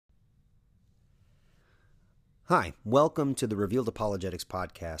Hi, welcome to the Revealed Apologetics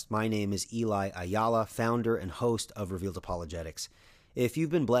podcast. My name is Eli Ayala, founder and host of Revealed Apologetics. If you've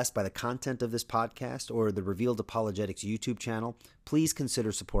been blessed by the content of this podcast or the Revealed Apologetics YouTube channel, please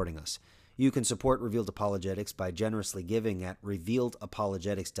consider supporting us. You can support Revealed Apologetics by generously giving at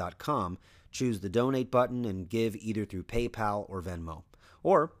revealedapologetics.com. Choose the donate button and give either through PayPal or Venmo.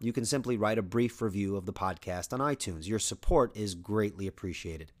 Or you can simply write a brief review of the podcast on iTunes. Your support is greatly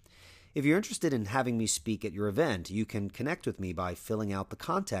appreciated. If you're interested in having me speak at your event, you can connect with me by filling out the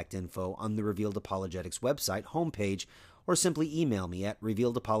contact info on the Revealed Apologetics website homepage, or simply email me at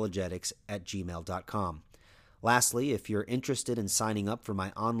revealedapologetics@gmail.com. Lastly, if you're interested in signing up for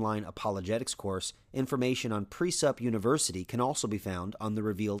my online apologetics course, information on Precept University can also be found on the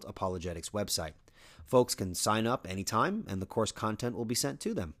Revealed Apologetics website. Folks can sign up anytime, and the course content will be sent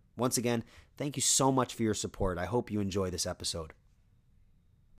to them. Once again, thank you so much for your support. I hope you enjoy this episode.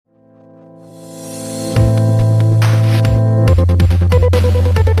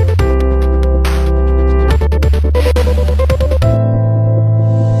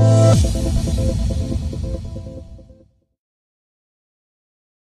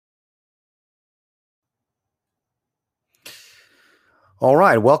 All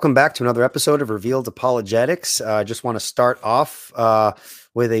right, welcome back to another episode of Revealed Apologetics. I just want to start off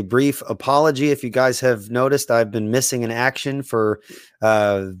with a brief apology. If you guys have noticed, I've been missing in action for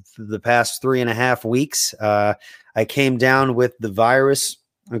the past 3.5 weeks. I came down with the virus,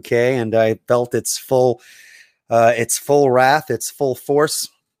 okay, and I felt its full wrath, its full force.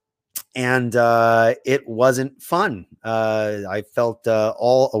 And it wasn't fun. I felt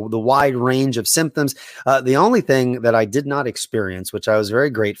all the wide range of symptoms. The only thing that I did not experience, which I was very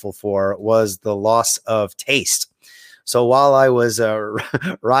grateful for, was the loss of taste. So while I was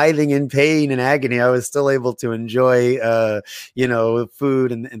writhing in pain and agony, I was still able to enjoy,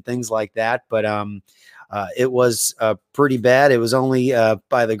 food and things like that. But it was pretty bad. It was only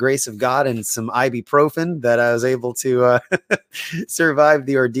by the grace of God and some ibuprofen that I was able to survive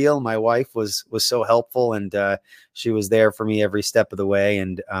the ordeal. My wife was so helpful, and she was there for me every step of the way.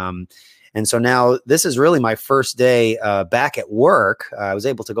 And so now this is really my first day back at work. I was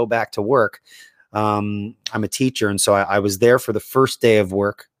able to go back to work. I'm a teacher, and so I was there for the first day of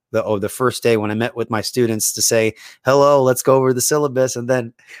work. The first day when I met with my students to say, hello, let's go over the syllabus. And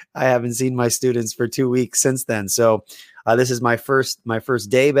then I haven't seen my students for 2 weeks since then. So this is my first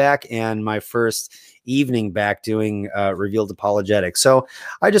day back and my first evening back doing Revealed Apologetics. So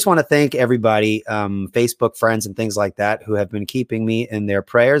I just want to thank everybody, Facebook friends and things like that, who have been keeping me in their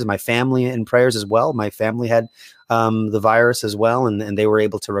prayers, my family in prayers as well. My family had the virus as well, and they were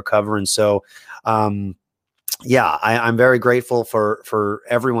able to recover. And so, I'm very grateful for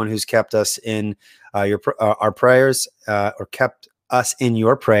everyone who's kept us in our prayers, or kept us in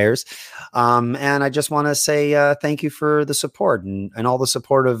your prayers. And I just want to say thank you for the support and all the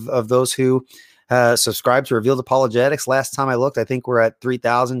support of those who subscribe to Revealed Apologetics. Last time I looked, I think we're at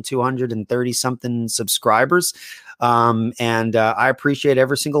 3,230 something subscribers. And I appreciate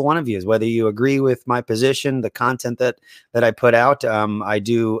every single one of you, whether you agree with my position, the content that I put out. I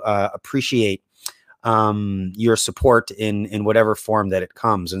do appreciate your support in whatever form that it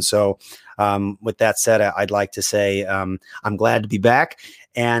comes. And so with that said, I'd like to say I'm glad to be back.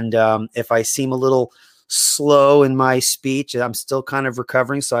 And if I seem a little slow in my speech, I'm still kind of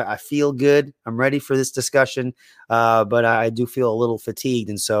recovering. So I feel good. I'm ready for this discussion, but I do feel a little fatigued.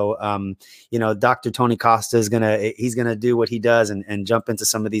 And so, Dr. Tony Costa he's going to do what he does and jump into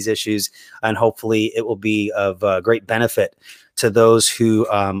some of these issues. And hopefully it will be of great benefit to those who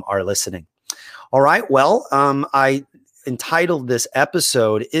are listening. All right. Well, I entitled this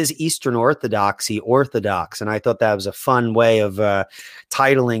episode, "Is Eastern Orthodoxy Orthodox?" And I thought that was a fun way of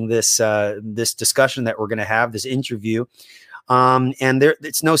titling this discussion that we're going to have, this interview. And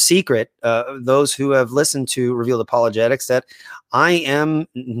it's no secret, those who have listened to Revealed Apologetics, that I am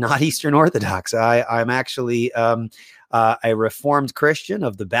not Eastern Orthodox. I'm actually a Reformed Christian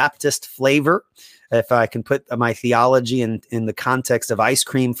of the Baptist flavor. If I can put my theology in the context of ice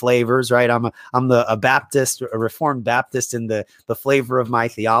cream flavors, right? I'm a Baptist, a Reformed Baptist in the flavor of my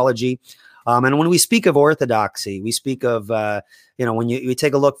theology. And when we speak of orthodoxy, we speak of, when you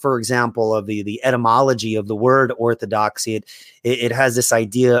take a look, for example, of the etymology of the word orthodoxy, it has this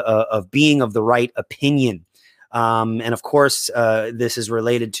idea of being of the right opinion. And of course, this is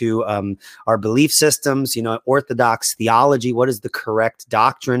related to our belief systems, orthodox theology. What is the correct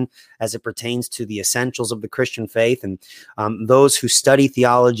doctrine as it pertains to the essentials of the Christian faith? And those who study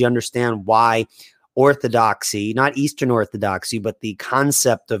theology understand why orthodoxy, not Eastern Orthodoxy, but the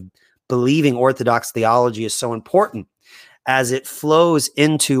concept of believing Orthodox theology is so important. as it flows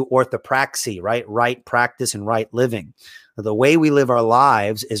into orthopraxy, right practice and right living. The way we live our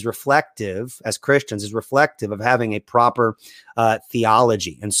lives is reflective, as Christians, is reflective of having a proper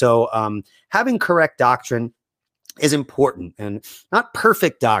theology. And so having correct doctrine is important, and not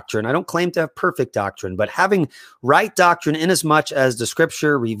perfect doctrine. I don't claim to have perfect doctrine, but having right doctrine, in as much as the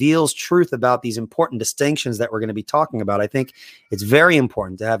scripture reveals truth about these important distinctions that we're going to be talking about. I think it's very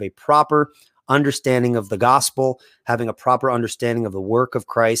important to have a proper understanding of the gospel, having a proper understanding of the work of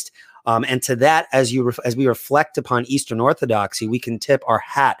Christ. And to that, as we reflect upon Eastern Orthodoxy, we can tip our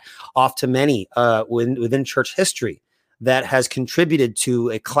hat off to many within church history that has contributed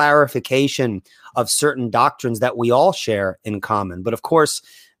to a clarification of certain doctrines that we all share in common. But of course,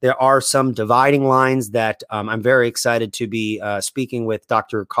 there are some dividing lines that I'm very excited to be speaking with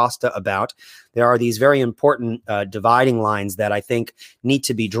Dr. Costa about. There are these very important dividing lines that I think need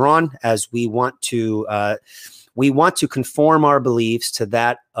to be drawn as we want to conform our beliefs to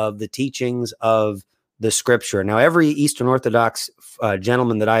that of the teachings of the scripture. Now, every Eastern Orthodox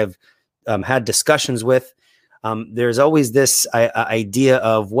gentleman that I've had discussions with, there's always this idea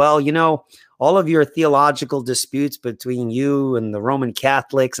of, well, you know, all of your theological disputes between you and the Roman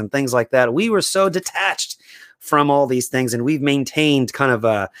Catholics and things like that, we were so detached from all these things, and we've maintained kind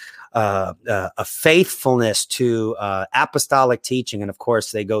of a faithfulness to apostolic teaching. And of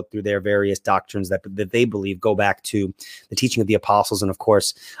course, they go through their various doctrines that they believe go back to the teaching of the apostles and, of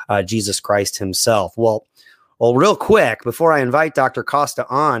course, Jesus Christ himself. Well, real quick, before I invite Dr. Costa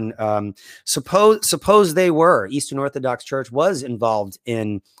on, suppose they were, Eastern Orthodox Church was involved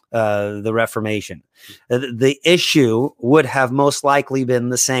in the Reformation. The issue would have most likely been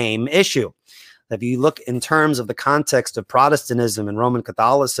the same issue. If you look in terms of the context of Protestantism and Roman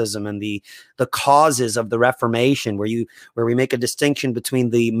Catholicism and the causes of the Reformation, where we make a distinction between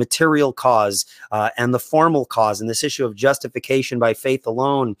the material cause and the formal cause, and this issue of justification by faith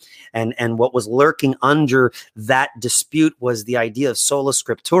alone, and what was lurking under that dispute was the idea of sola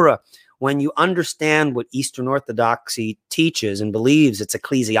scriptura. When you understand what Eastern Orthodoxy teaches and believes, it's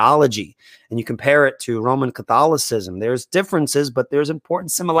ecclesiology, and you compare it to Roman Catholicism, there's differences, but there's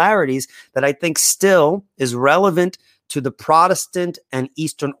important similarities that I think still is relevant to the Protestant and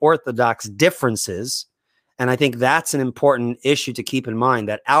Eastern Orthodox differences. And I think that's an important issue to keep in mind,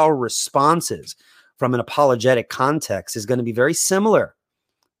 that our responses from an apologetic context is going to be very similar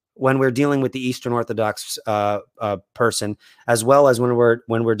when we're dealing with the Eastern Orthodox person, as well as when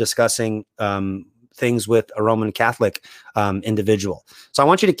we're discussing things with a Roman Catholic individual. So I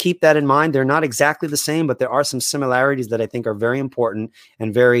want you to keep that in mind. They're not exactly the same, but there are some similarities that I think are very important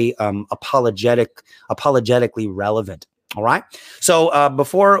and very apologetically relevant. All right. So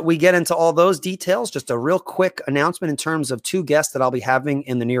before we get into all those details, just a real quick announcement in terms of two guests that I'll be having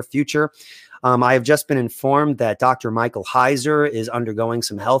in the near future. I have just been informed that Dr. Michael Heiser is undergoing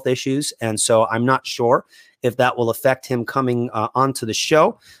some health issues, and so I'm not sure if that will affect him coming onto the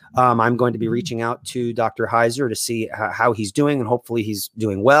show. I'm going to be reaching out to Dr. Heiser to see how he's doing, and hopefully he's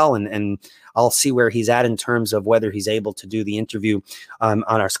doing well, and I'll see where he's at in terms of whether he's able to do the interview on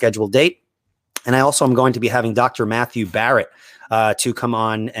our scheduled date. And I also am going to be having Dr. Matthew Barrett to come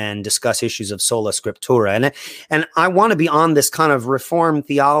on and discuss issues of sola scriptura. And I want to be on this kind of Reformed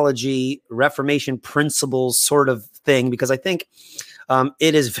theology, Reformation principles sort of thing, because I think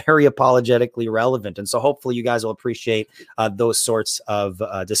it is very apologetically relevant. And so hopefully you guys will appreciate those sorts of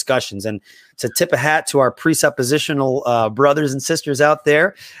discussions. And to tip a hat to our presuppositional brothers and sisters out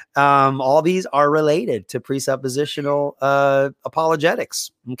there, all these are related to presuppositional apologetics.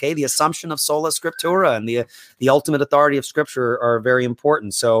 Okay, the assumption of sola scriptura and the ultimate authority of Scripture are very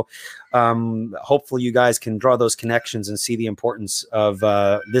important. So hopefully you guys can draw those connections and see the importance of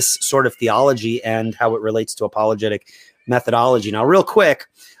this sort of theology and how it relates to apologetic methodology. Now, real quick,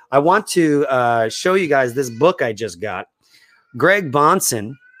 I want to show you guys this book I just got. Greg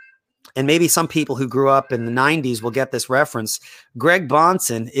Bahnsen, and maybe some people who grew up in the 90s will get this reference. Greg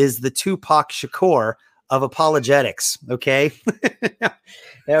Bahnsen is the Tupac Shakur of apologetics, okay?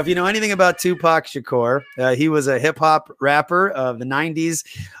 Now, if you know anything about Tupac Shakur, he was a hip-hop rapper of the 90s,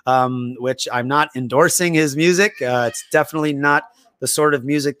 which I'm not endorsing his music. It's definitely not the sort of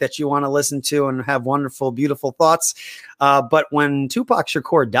music that you want to listen to and have wonderful, beautiful thoughts. But when Tupac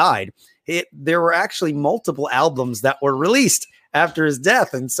Shakur died, there were actually multiple albums that were released after his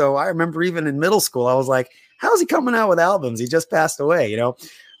death. And so I remember even in middle school, I was like, how's he coming out with albums? He just passed away, you know?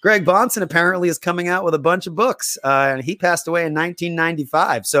 Greg Bahnsen apparently is coming out with a bunch of books, and he passed away in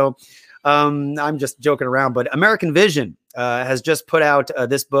 1995. So I'm just joking around, but American Vision has just put out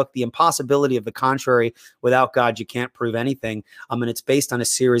this book, The Impossibility of the Contrary. Without God, you can't prove anything. And it's based on a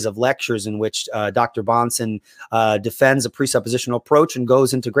series of lectures in which Dr. Bahnsen defends a presuppositional approach and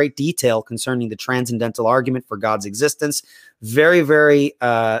goes into great detail concerning the transcendental argument for God's existence. Very, very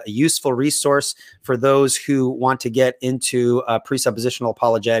useful resource for those who want to get into presuppositional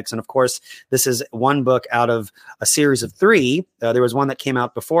apologetics. And of course, this is one book out of a series of 3. There was one that came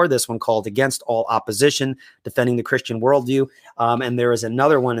out before this one called Against All Opposition, Defending the Christian Worldview. And there is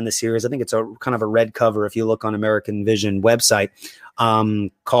another one in the series. I think it's a kind of a red cover if you look on American Vision website,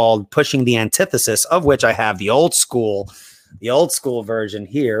 called Pushing the Antithesis, of which I have the old school version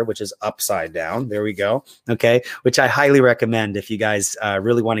here, which is upside down. There we go. Okay. Which I highly recommend if you guys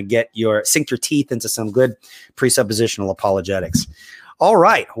really want to sink your teeth into some good presuppositional apologetics. All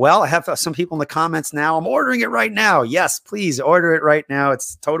right. Well, I have some people in the comments now. I'm ordering it right now. Yes, please order it right now.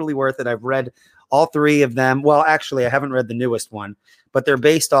 It's totally worth it. I've read all 3 of them. Well, actually, I haven't read the newest one, but they're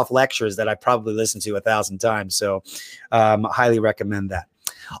based off lectures that I probably listened to 1,000 times. So highly recommend that.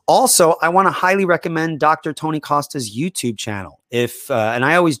 Also, I want to highly recommend Dr. Tony Costa's YouTube channel. And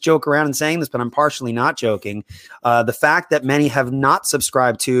I always joke around in saying this, but I'm partially not joking. The fact that many have not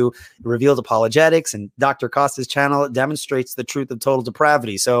subscribed to Revealed Apologetics and Dr. Costa's channel demonstrates the truth of total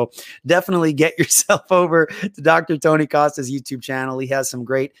depravity. So definitely get yourself over to Dr. Tony Costa's YouTube channel. He has some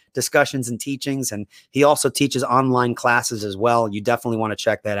great discussions and teachings, and he also teaches online classes as well. You definitely want to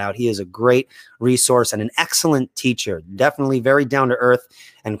check that out. He is a great resource and an excellent teacher, definitely very down to earth,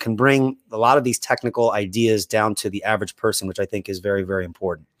 and can bring a lot of these technical ideas down to the average person, which I think is very, very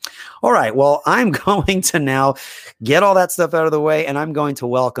important. All right. Well, I'm going to now get all that stuff out of the way, and I'm going to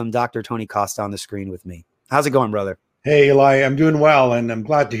welcome Dr. Tony Costa on the screen with me. How's it going, brother? Hey, Eli, I'm doing well, and I'm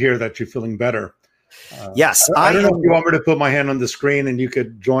glad to hear that you're feeling better. Yes. I don't know if you want me to put my hand on the screen and you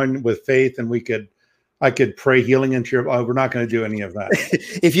could join with faith and I could pray healing into your, we're not going to do any of that.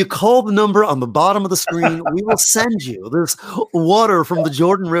 If you call the number on the bottom of the screen, we will send you this water from the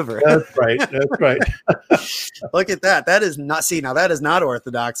Jordan River. That's right. That's right. Look at that. That is not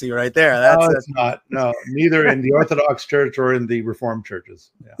orthodoxy right there. No, it's not. No, neither in the Orthodox Church or in the Reformed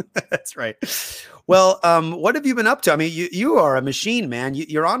churches. Yeah. That's right. Well, what have you been up to? I mean, you are a machine, man.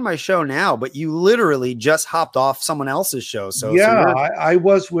 You're on my show now, but you literally just hopped off someone else's show. I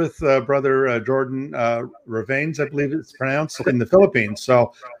was with Brother Jordan Ravanes, I believe it's pronounced, in the Philippines.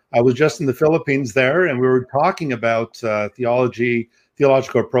 So I was just in the Philippines there, and we were talking about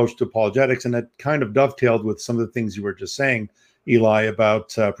theological approach to apologetics, and it kind of dovetailed with some of the things you were just saying, Eli, about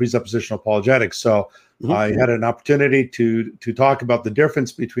presuppositional apologetics. So I had an opportunity to talk about the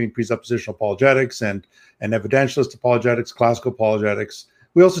difference between presuppositional apologetics and evidentialist apologetics, classical apologetics.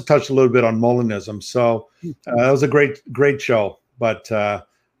 We also touched a little bit on Molinism. So that was a great show. But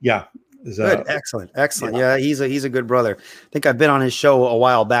yeah. Good. Excellent. Yeah, he's a good brother. I think I've been on his show a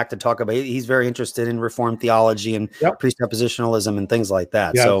while back to talk about. He's very interested in Reformed theology and presuppositionalism and things like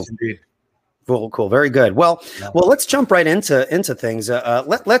that. Yes, so indeed. Cool. Very good. Well, let's jump right into things.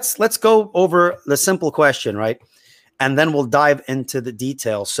 Let's go over the simple question, right? And then we'll dive into the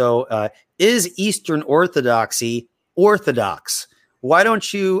details. So, is Eastern Orthodoxy orthodox? Why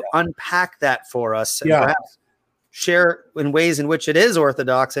don't you unpack that for us? And perhaps share in ways in which it is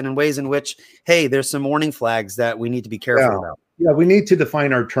orthodox and in ways in which, hey, there's some warning flags that we need to be careful about. Yeah, we need to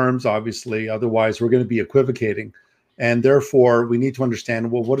define our terms, obviously. Otherwise, we're going to be equivocating. And therefore, we need to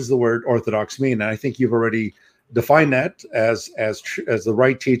understand, well, what does the word orthodox mean? And I think you've already defined that as the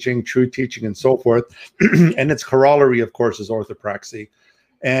right teaching, true teaching, and so forth. And its corollary, of course, is orthopraxy.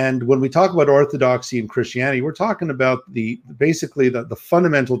 And when we talk about orthodoxy in Christianity, we're talking about basically the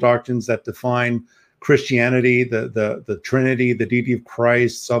fundamental doctrines that define Christianity, the Trinity, the deity of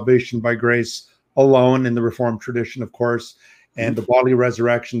Christ, salvation by grace alone in the Reformed tradition, of course, and the bodily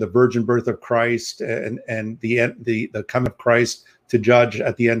resurrection, the virgin birth of Christ, and the coming of Christ to judge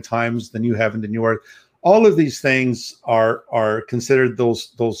at the end times, the new heaven, the new earth. All of these things are considered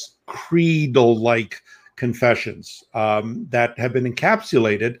those creedal-like confessions that have been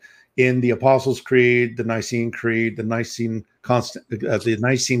encapsulated in the Apostles' Creed, the Nicene Creed, the Nicene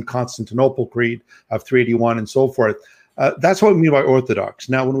Constantinople Creed of 381, and so forth. That's what we mean by orthodox.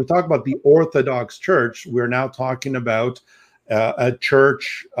 Now, when we talk about the Orthodox Church, we're now talking about a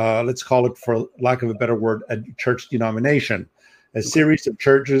church, let's call it, for lack of a better word, a church denomination, a series of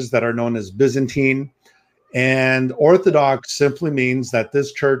churches that are known as Byzantine. And Orthodox simply means that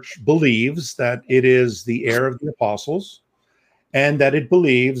this church believes that it is the heir of the apostles, and that it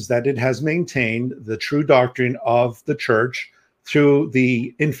believes that it has maintained the true doctrine of the church through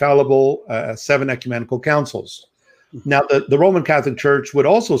the infallible 7 ecumenical councils. Now, the Roman Catholic Church would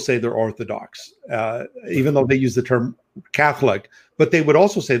also say they're Orthodox, even though they use the term Catholic, but they would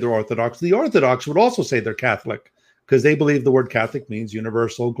also say they're Orthodox. The Orthodox would also say they're Catholic because they believe the word Catholic means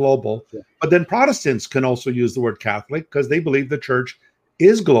universal, global. Yeah. But then Protestants can also use the word Catholic because they believe the church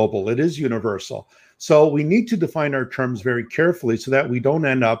is global. It is universal. So we need to define our terms very carefully so that we don't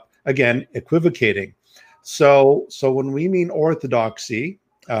end up, again, equivocating. So when we mean orthodoxy,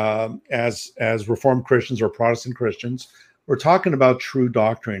 as Reformed Christians or Protestant Christians, we're talking about true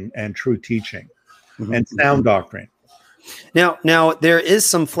doctrine and true teaching and sound doctrine. Now there is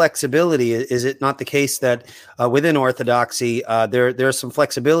some flexibility. Is it not the case that within Orthodoxy, there's some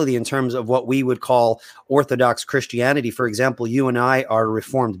flexibility in terms of what we would call Orthodox Christianity? For example, you and I are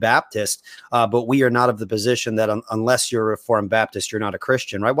Reformed Baptist, but we are not of the position that unless you're a Reformed Baptist, you're not a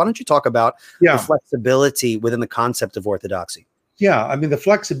Christian, right? Why don't you talk about the flexibility within the concept of Orthodoxy? Yeah, I mean, the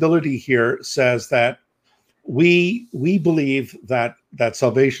flexibility here says that we believe that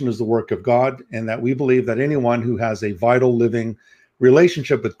salvation is the work of God, and that we believe that anyone who has a vital living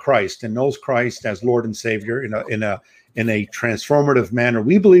relationship with Christ and knows Christ as Lord and Savior in a transformative manner,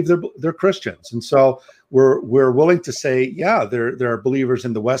 we believe they're Christians. And so we're willing to say, yeah, there are believers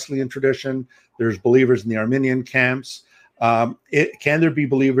in the Wesleyan tradition, there's believers in the Arminian camps. Can there be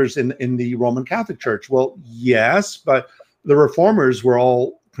believers in the Roman Catholic Church? Well, yes, but the reformers were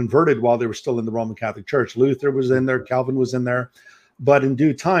all converted while they were still in the Roman Catholic Church. Luther was in there, Calvin was in there, but in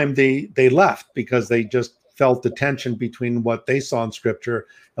due time they left because they just felt the tension between what they saw in Scripture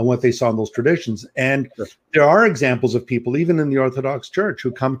and what they saw in those traditions. And there are examples of people, even in the Orthodox Church,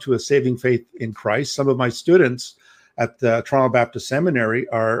 who come to a saving faith in Christ. Some of my students at the Toronto Baptist Seminary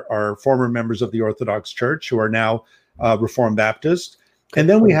are former members of the Orthodox Church who are now Reformed Baptist. And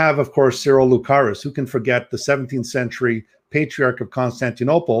then we have, of course, Cyril Lucaris. Who can forget the 17th century Patriarch of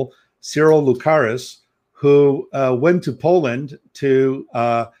Constantinople, Cyril Lucaris, who went to Poland to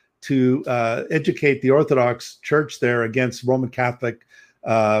educate the Orthodox Church there against Roman Catholic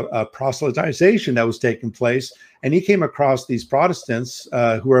proselytization that was taking place. And he came across these Protestants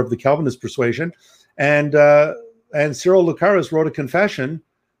who are of the Calvinist persuasion. And Cyril Lucaris wrote a confession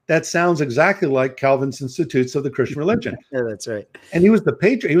that sounds exactly like Calvin's Institutes of the Christian Religion. Yeah, that's right. And he was the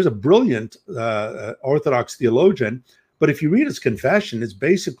patriarch. He was a brilliant Orthodox theologian. But if you read his confession, it's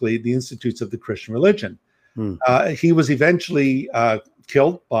basically the Institutes of the Christian Religion. He was eventually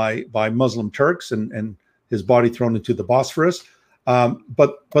killed by Muslim Turks and his body thrown into the Bosphorus.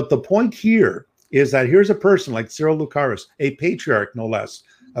 But the point here is that here's a person like Cyril Lucaris, a patriarch, no less,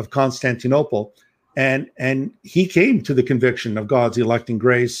 of Constantinople. And he came to the conviction of God's electing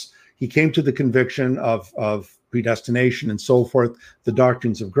grace. He came to the conviction of predestination and so forth, the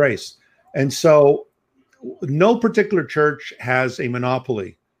doctrines of grace. And so no particular church has a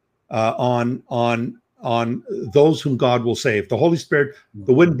monopoly on those whom God will save. The Holy Spirit,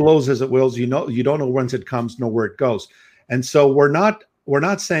 the wind blows as it wills. You don't know whence it comes, nor where it goes. And so we're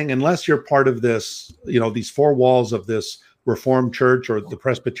not saying unless you're part of this, these four walls of this Reformed Church or the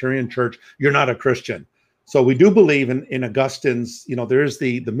Presbyterian Church, you're not a Christian. So we do believe in Augustine's, there's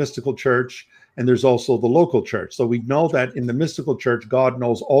the mystical church and there's also the local church. So we know that in the mystical church, God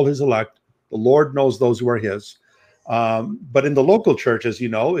knows all his elect. The Lord knows those who are his. But in the local church, as you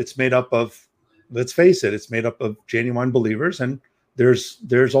know, it's made up of, let's face it, it's made up of genuine believers. And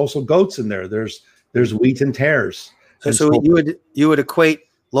there's also goats in there. There's wheat and tares. So you would equate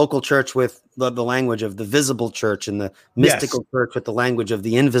local church with the language of the visible church and the mystical church with the language of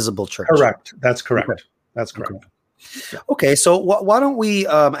the invisible church. Correct. That's correct. Okay. That's correct. Okay, so why don't we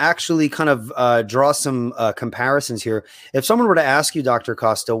actually kind of draw some comparisons here? If someone were to ask you, Dr.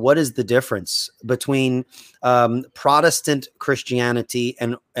 Costa, what is the difference between Protestant Christianity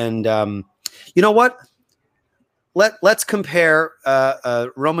and you know what? Let's compare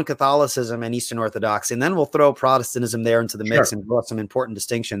Roman Catholicism and Eastern Orthodoxy, and then we'll throw Protestantism there into the mix and draw some important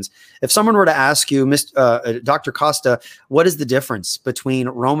distinctions. If someone were to ask you, Dr. Costa, what is the difference between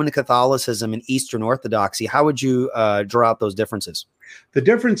Roman Catholicism and Eastern Orthodoxy? How would you draw out those differences? The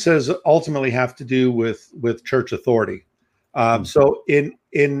differences ultimately have to do with church authority. So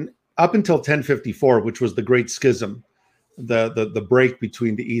in up until 1054, which was the Great Schism, the break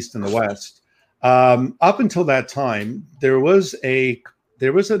between the East and the West. Up until that time, there was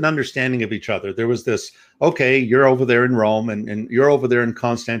an understanding of each other. There was this, okay, you're over there in Rome and you're over there in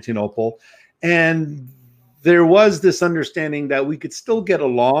Constantinople. And there was this understanding that we could still get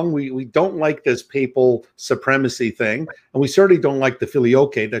along. We don't like this papal supremacy thing. And we certainly don't like the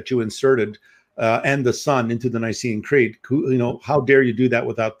filioque that you inserted and the Son into the Nicene Creed. How dare you do that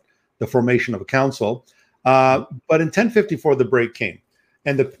without the formation of a council? But in 1054, the break came.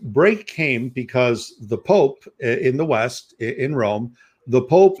 And the break came because the Pope in the West, in Rome, the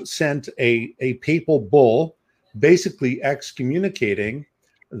Pope sent a papal bull basically excommunicating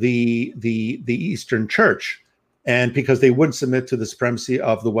the Eastern Church, and because they wouldn't submit to the supremacy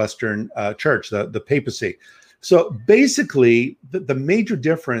of the Western Church, the papacy. So basically, the major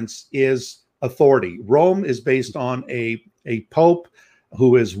difference is authority. Rome is based on a pope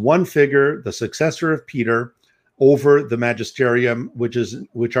who is one figure, the successor of Peter, over the magisterium, which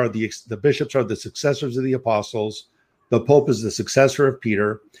are the bishops are the successors of the apostles. The pope is the successor of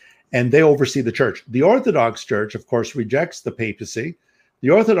Peter, and they oversee the church. The Orthodox Church, of course, rejects the papacy. The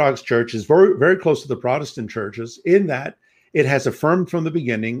Orthodox Church is very, very close to the Protestant churches in that it has affirmed from the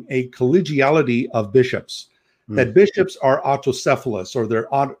beginning a collegiality of bishops, that bishops are autocephalous, or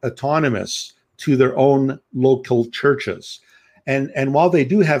they're autonomous to their own local churches. And while they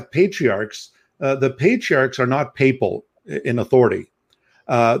do have patriarchs, the patriarchs are not papal in authority.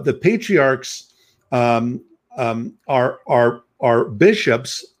 The patriarchs are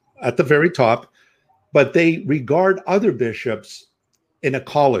bishops at the very top, but they regard other bishops in a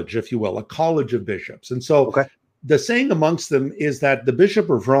college, if you will, a college of bishops. And so the saying amongst them is that the Bishop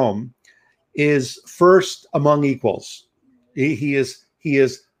of Rome is first among equals. He is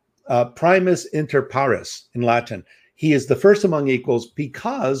primus inter pares in Latin. He is the first among equals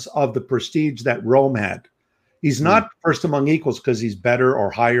because of the prestige that Rome had. He's not first among equals because he's better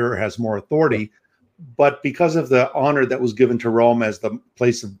or higher or has more authority, but because of the honor that was given to Rome as the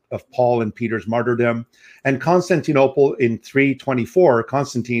place of Paul and Peter's martyrdom. And Constantinople in 324,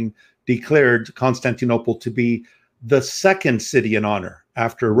 Constantine declared Constantinople to be the second city in honor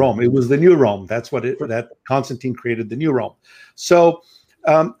after Rome. It was the new Rome. That's that Constantine created, the new Rome. So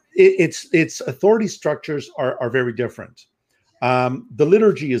its authority structures are very different. The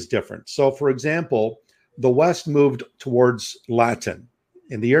liturgy is different. So, for example, the West moved towards Latin.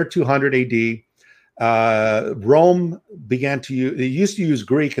 In the year 200 AD, Rome began to use, they used to use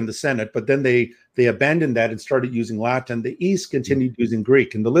Greek in the Senate, but then they abandoned that and started using Latin. The East continued using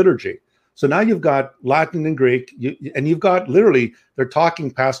Greek in the liturgy. So now you've got Latin and Greek, and you've got literally, they're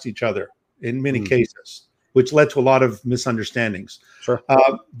talking past each other in many cases, which led to a lot of misunderstandings. Sure.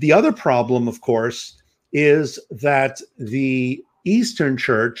 The other problem, of course, is that the Eastern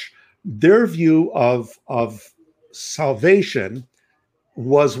Church, their view of salvation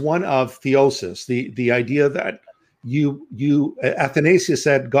was one of theosis, the idea that Athanasius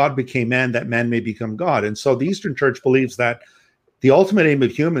said, God became man that man may become God. And so the Eastern Church believes that the ultimate aim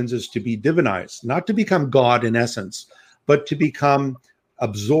of humans is to be divinized, not to become God in essence, but to become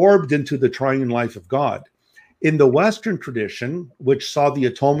absorbed into the triune life of God. In the Western tradition, which saw the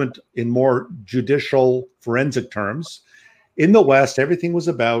atonement in more judicial, forensic terms, in the West, everything was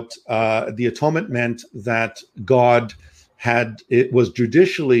about the atonement meant that God was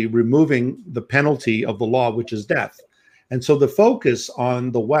judicially removing the penalty of the law, which is death. And so the focus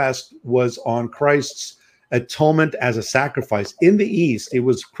on the West was on Christ's atonement as a sacrifice. In the East, it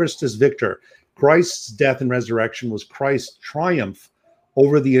was Christus Victor. Christ's death and resurrection was Christ's triumph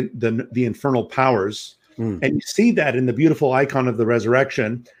over the infernal powers. And you see that in the beautiful icon of the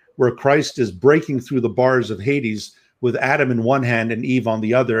resurrection, where Christ is breaking through the bars of Hades with Adam in one hand and Eve on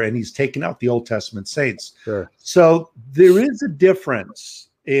the other, and he's taken out the Old Testament saints. Sure. So there is a difference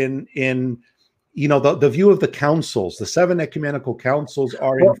in the view of the councils. The 7 ecumenical councils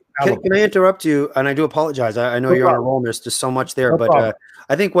are infallible. Can I interrupt you? And I do apologize. I know you're on a roll. There's just so much there, but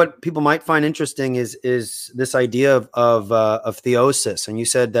I think what people might find interesting is this idea of theosis. And you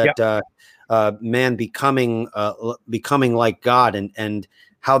said that man becoming like God, and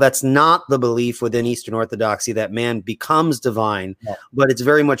how that's not the belief within Eastern Orthodoxy, that man becomes divine, but it's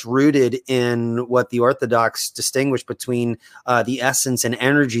very much rooted in what the Orthodox distinguish between the essence and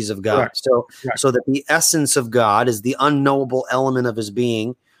energies of God. So that the essence of God is the unknowable element of his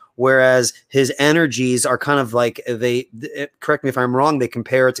being, whereas his energies are kind of like, correct me if I'm wrong, they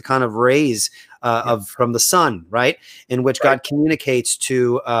compare it to kind of rays from the sun, right? In which God communicates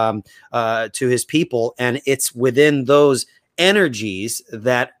to his people, and it's within those energies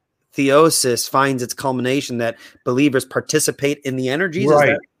that theosis finds its culmination, that believers participate in the energies.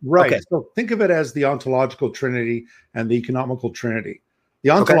 Right. Okay. So think of it as the ontological trinity and the economical trinity.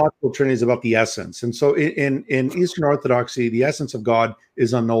 The ontological trinity is about the essence. And so in Eastern Orthodoxy, the essence of God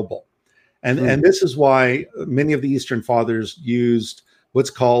is unknowable. And this is why many of the Eastern fathers used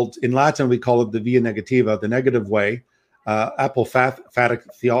what's called, in Latin, we call it the via negativa, the negative way. Apophatic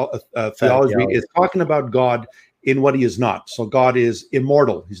theology is talking about God in what he is not. So God is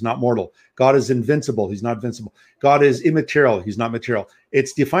immortal. He's not mortal. God is invincible. He's not invincible. God is immaterial. He's not material.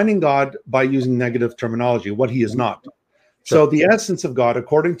 It's defining God by using negative terminology, what he is not. So the essence of God,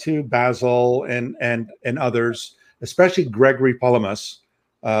 according to Basil and others, especially Gregory Palamas,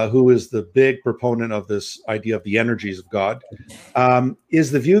 who is the big proponent of this idea of the energies of God,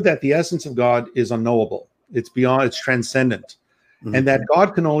 is the view that the essence of God is unknowable. It's beyond, it's transcendent, and that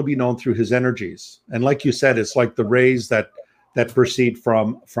God can only be known through his energies. And like you said, it's like the rays that proceed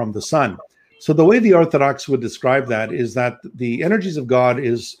from the sun. So the way the Orthodox would describe that is that the energies of God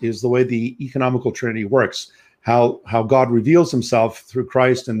is the way the economical Trinity works, how God reveals himself through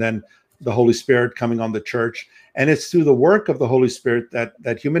Christ and then the Holy Spirit coming on the church. And it's through the work of the Holy Spirit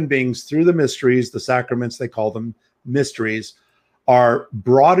that human beings, through the mysteries, the sacraments, they call them mysteries, are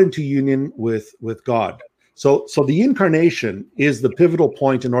brought into union with God. So the incarnation is the pivotal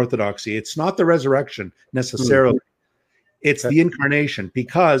point in Orthodoxy. It's not the resurrection necessarily. It's the incarnation,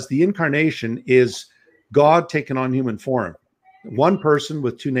 because the incarnation is God taken on human form, one person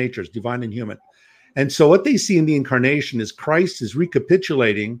with two natures, divine and human. And so what they see in the incarnation is Christ is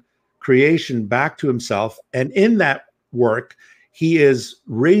recapitulating creation back to himself. And in that work, he is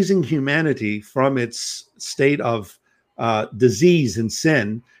raising humanity from its state of disease and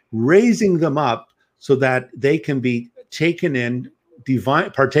sin, raising them up so that they can be taken in,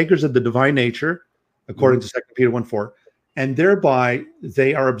 divine partakers of the divine nature, according to 2 Peter 1:4. And thereby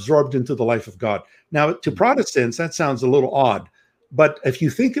they are absorbed into the life of God. Now, to Protestants, that sounds a little odd, but if you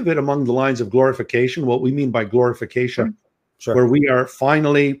think of it among the lines of glorification, what we mean by glorification, where we are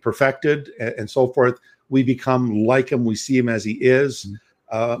finally perfected and so forth, we become like him, we see him as he is,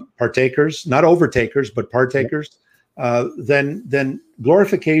 partakers, not overtakers, but partakers. Then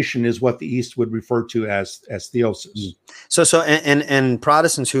glorification is what the East would refer to as theosis. So and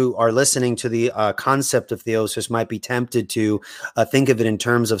Protestants who are listening to the concept of theosis might be tempted to think of it in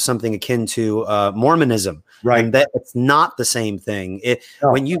terms of something akin to Mormonism, right? And that it's not the same thing.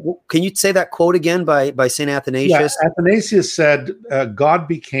 When can you say that quote again by Saint Athanasius? Yeah, Athanasius said, "God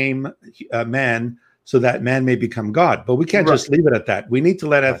became man so that man may become God." But we can't just leave it at that. We need to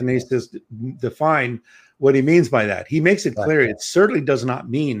let Athanasius define what he means by that. He makes it clear it certainly does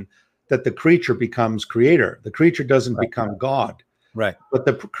not mean that the creature becomes creator. The creature doesn't become God. Right. But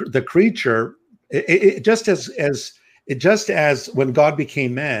the creature, just as when God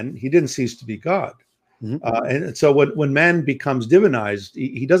became man, he didn't cease to be God. And so when man becomes divinized,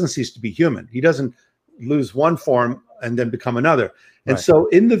 he doesn't cease to be human. He doesn't lose one form and then become another. And so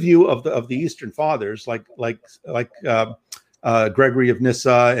in the view of the Eastern Fathers, like Gregory of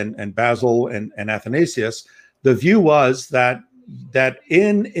Nyssa and Basil and Athanasius, the view was that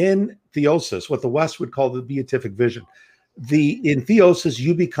in theosis, what the West would call the beatific vision, in theosis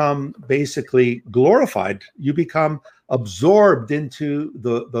you become basically glorified. You become absorbed into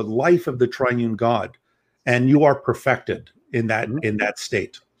the life of the triune God, and you are perfected in that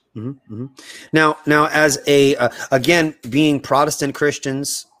state. Now, as again, being Protestant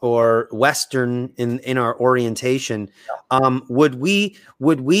Christians or Western in our orientation, would we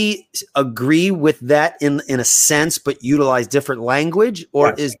agree with that in a sense, but utilize different language,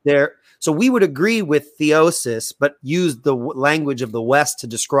 or is there? So we would agree with theosis, but use the language of the West to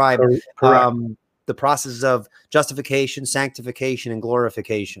describe the process of justification, sanctification, and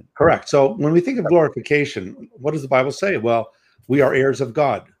glorification. Correct. So when we think of glorification, what does the Bible say? Well, we are heirs of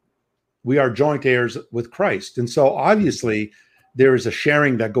God. We are joint heirs with Christ. And so obviously there is a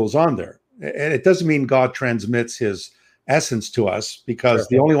sharing that goes on there. And it doesn't mean God transmits his essence to us, because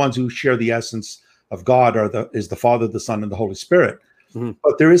the only ones who share the essence of God is the Father, the Son, and the Holy Spirit.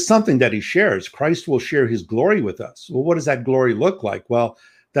 But there is something that he shares. Christ will share his glory with us. Well, what does that glory look like? Well,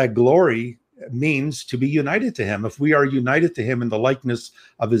 that glory means to be united to him. If we are united to him in the likeness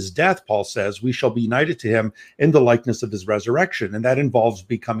of his death, Paul says, we shall be united to him in the likeness of his resurrection. And that involves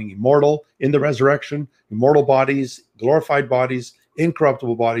becoming immortal in the resurrection, immortal bodies, glorified bodies,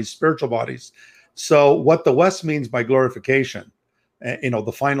 incorruptible bodies, spiritual bodies. So what the West means by glorification,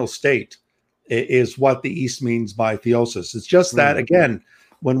 the final state, is what the East means by theosis. It's just that, again,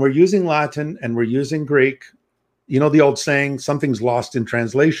 when we're using Latin and we're using Greek, the old saying, something's lost in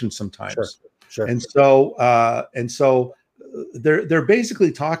translation sometimes. Sure. And so they're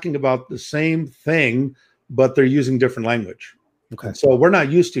basically talking about the same thing, but they're using different language. Okay. And so we're not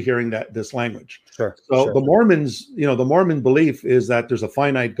used to hearing this language. Sure. So the Mormons, the Mormon belief is that there's a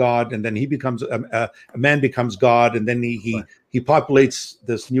finite God, and then he becomes a man becomes God, and then he populates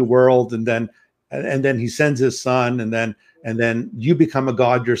this new world, and then he sends his son, and then you become a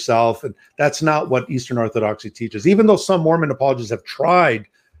God yourself. And that's not what Eastern Orthodoxy teaches, even though some Mormon apologists have tried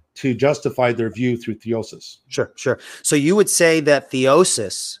to justify their view through theosis. Sure. So you would say that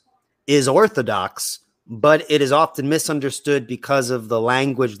theosis is orthodox, but it is often misunderstood because of the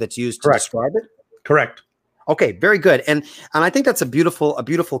language that's used to describe it? Correct. Okay, very good, and I think that's a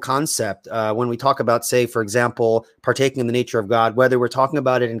beautiful concept when we talk about, say, for example, partaking in the nature of God. Whether we're talking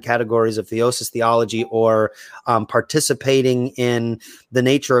about it in categories of theosis theology or participating in the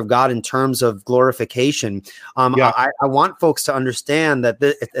nature of God in terms of glorification, Yeah. I want folks to understand that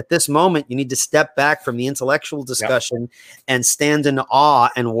at this moment you need to step back from the intellectual discussion and stand in awe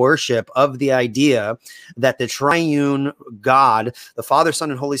and worship of the idea that the triune God, the Father,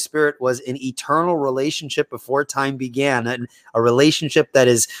 Son, and Holy Spirit, was in eternal relationship before time began, and a relationship that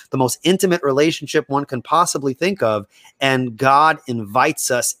is the most intimate relationship one can possibly think of. And God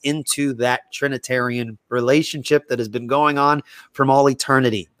invites us into that Trinitarian relationship that has been going on from all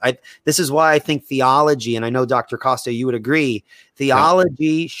eternity. This is why I think theology, and I know Dr. Costa, you would agree,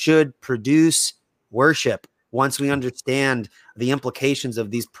 theology should produce worship once we understand the implications of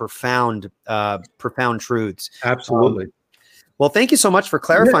these profound truths. Absolutely. Well, thank you so much for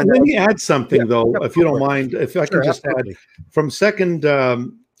clarifying. Let me add something, though, if you don't mind. If I can just add from Second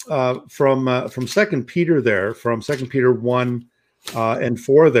Peter there, from 2 Peter 1 and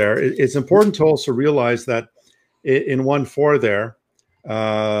 4 there, it's important to also realize that in 1:4 there,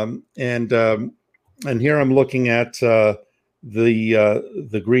 and here I'm looking at the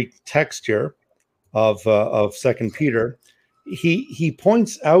Greek text here of 2 Peter. He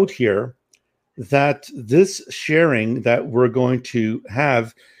points out here that this sharing that we're going to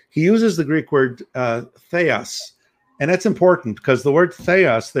have, he uses the Greek word theos. And that's important because the word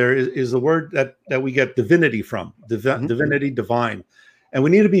theos there is the word that we get divinity from, divinity, divine. And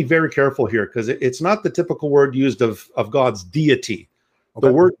we need to be very careful here because it's not the typical word used of God's deity. Okay.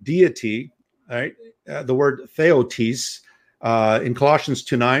 The word deity, right? The word theotes, in Colossians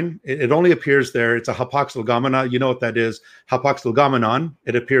 2:9, it only appears there. It's a hapaxlegomena. You know what that is? Hapaxlegomenon.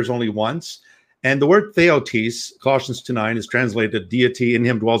 It appears only once. And the word theotes, Colossians 2:9, is translated deity. In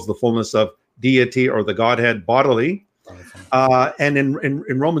him dwells the fullness of deity, or the Godhead bodily. And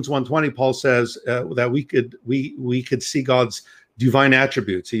in Romans 1:20, Paul says that we could see God's divine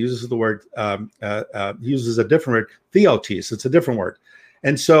attributes. He uses the word, he uses a different word, theotes. It's a different word.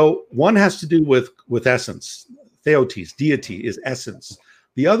 And so one has to do with essence. Theotes, deity, is essence.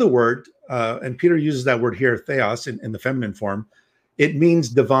 The other word, and Peter uses that word here, theos, in the feminine form, it means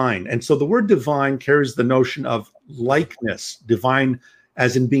divine. And so the word divine carries the notion of likeness, divine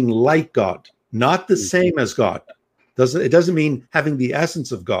as in being like God, not the same as God. It doesn't mean having the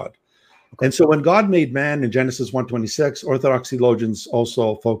essence of God. And so when God made man in Genesis 1:26, Orthodox theologians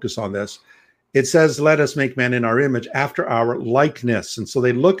also focus on this. It says, let us make man in our image after our likeness. And so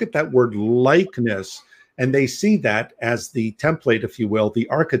they look at that word likeness and they see that as the template, if you will, the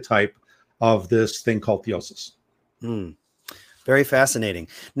archetype of this thing called theosis. Very fascinating.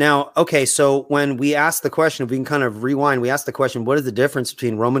 Now, okay, so when we ask the question, if we can kind of rewind, we ask the question, what is the difference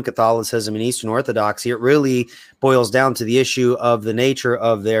between Roman Catholicism and Eastern Orthodoxy? It really boils down to the issue of the nature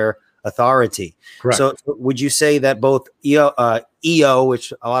of their authority. Correct. So would you say that both EO,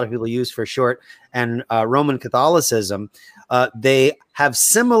 which a lot of people use for short, and Roman Catholicism, they have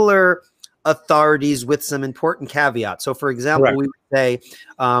similar authorities with some important caveats? So, for example, correct, we would say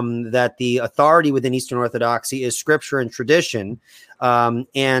that the authority within Eastern Orthodoxy is scripture and tradition,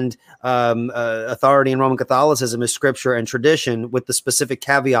 and authority in Roman Catholicism is scripture and tradition, with the specific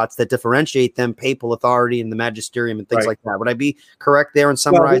caveats that differentiate them: papal authority and the magisterium and things right, like that. Would I be correct there in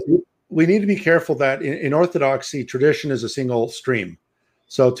summarizing? Well, we need to be careful that in Orthodoxy, tradition is a single stream.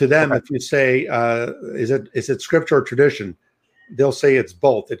 So to them, okay, if you say, is it scripture or tradition? They'll say it's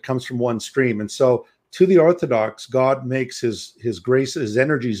both. It comes from one stream. And so to the Orthodox, God makes his grace, his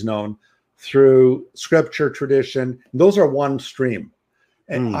energies known through scripture, tradition. Those are one stream.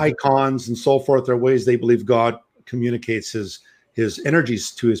 And icons and so forth are ways they believe God communicates his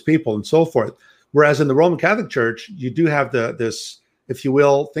energies to his people and so forth. Whereas in the Roman Catholic Church, you do have this, if you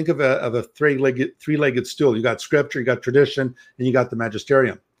will, think of a three-legged stool. You got scripture, you got tradition, and you got the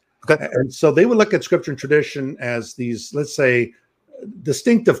magisterium. Okay. And so they would look at scripture and tradition as these, let's say,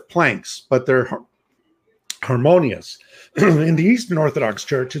 distinctive planks, but they're harmonious. In the Eastern Orthodox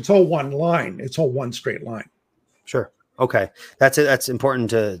Church, it's all one line. It's all one straight line. Sure. Okay, that's it. That's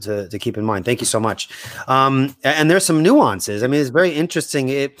important to keep in mind. Thank you so much. And there's some nuances. I mean, it's very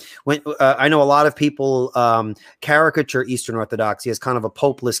interesting. I know a lot of people caricature Eastern Orthodoxy as kind of a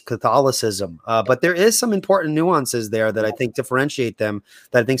popeless Catholicism, but there is some important nuances there that I think differentiate them,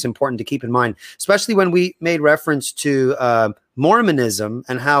 that I think is important to keep in mind, especially when we made reference to Mormonism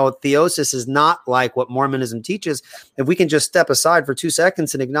and how theosis is not like what Mormonism teaches. If we can just step aside for 2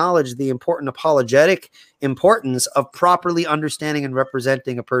 seconds and acknowledge the important apologetic importance of properly understanding and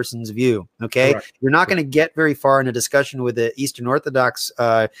representing a person's view. Okay. Correct. You're not going to get very far in a discussion with the Eastern Orthodox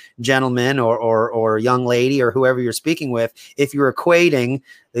gentleman or young lady or whoever you're speaking with if you're equating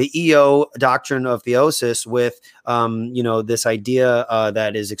the EO doctrine of theosis with, this idea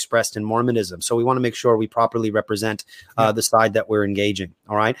that is expressed in Mormonism. So we want to make sure we properly represent the side that we're engaging.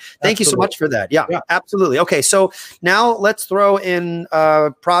 All right. Thank you so much for that. Yeah, absolutely. Okay. So now let's throw in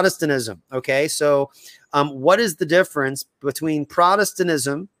Protestantism. Okay. So what is the difference between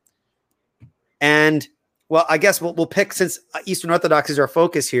Protestantism and, well, I guess we'll pick, since Eastern Orthodox is our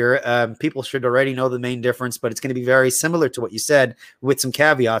focus here, people should already know the main difference, but it's going to be very similar to what you said with some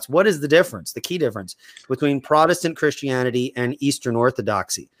caveats. What is the difference, the key difference between Protestant Christianity and Eastern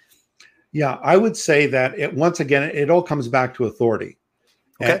Orthodoxy? Yeah, I would say that once again, it all comes back to authority.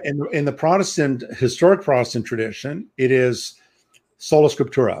 Okay. And in the historic Protestant tradition, it is sola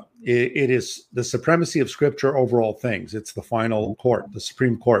scriptura. It is the supremacy of Scripture over all things. It's the final court, the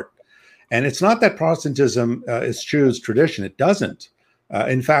Supreme Court. And it's not that Protestantism eschews tradition. It doesn't.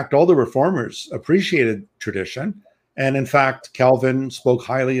 In fact, all the reformers appreciated tradition. And in fact, Calvin spoke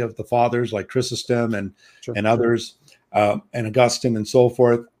highly of the fathers like Chrysostom and others, and Augustine and so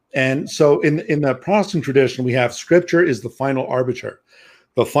forth. And so in the Protestant tradition, we have Scripture is the final arbiter,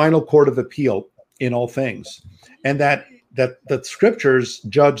 the final court of appeal in all things. And that Scriptures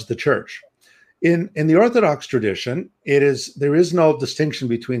judge the church. In the Orthodox tradition, there is no distinction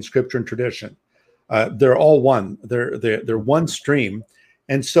between Scripture and tradition. They're all one. They're one stream.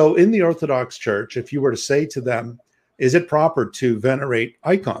 And so in the Orthodox Church, if you were to say to them, is it proper to venerate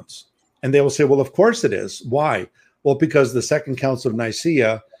icons? And they will say, well, of course it is. Why? Well, because the Second Council of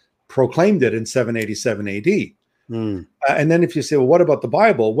Nicaea proclaimed it in 787 AD. And then if you say, well, what about the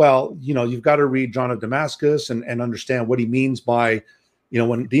Bible? Well, you've got to read John of Damascus and understand what he means by,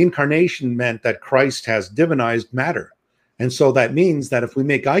 when the incarnation meant that Christ has divinized matter. And so that means that if we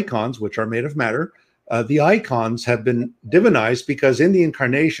make icons, which are made of matter, the icons have been divinized because in the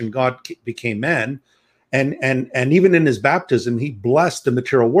incarnation, God became man. And even in his baptism, he blessed the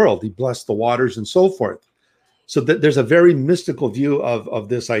material world. He blessed the waters and so forth. So there's a very mystical view of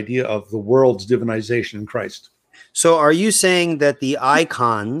this idea of the world's divinization in Christ. So are you saying that the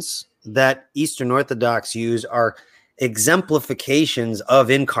icons that Eastern Orthodox use are exemplifications of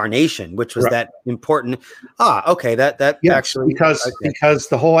incarnation, which was that important? Okay. That yes, actually, because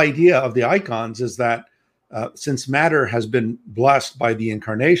the whole idea of the icons is that since matter has been blessed by the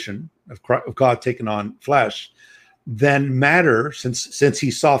incarnation of God taking on flesh, then matter, since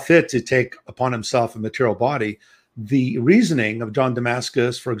he saw fit to take upon himself a material body, the reasoning of John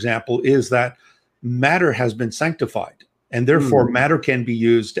Damascus, for example, is that matter has been sanctified, and therefore matter can be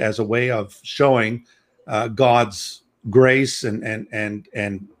used as a way of showing God's grace and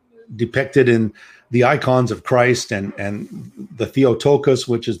depicted in the icons of Christ and the Theotokos,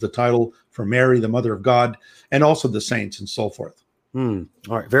 which is the title for Mary, the Mother of God, and also the saints and so forth. All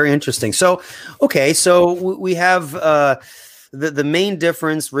right. Very interesting. So, okay. So we have the main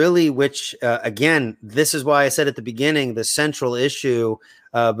difference really, which again, this is why I said at the beginning, the central issue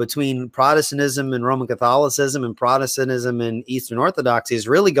between Protestantism and Roman Catholicism and Protestantism and Eastern Orthodoxy is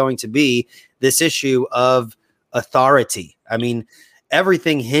really going to be this issue of authority. I mean,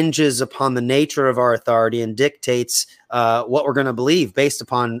 everything hinges upon the nature of our authority and dictates what we're going to believe based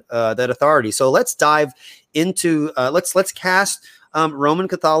upon that authority. So let's dive into let's cast Roman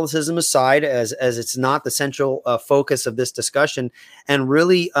Catholicism aside as it's not the central focus of this discussion, and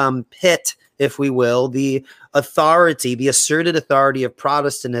really pit, if we will, the authority, the asserted authority of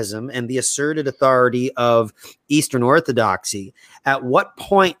Protestantism and the asserted authority of Eastern Orthodoxy. At what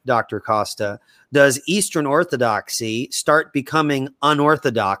point, Dr. Costa, does Eastern Orthodoxy start becoming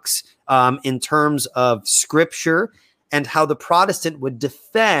unorthodox in terms of Scripture and how the Protestant would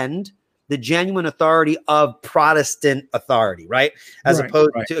defend the genuine authority of Protestant authority, right? As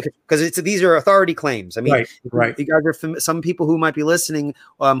opposed to, because these are authority claims. I mean, you guys are some people who might be listening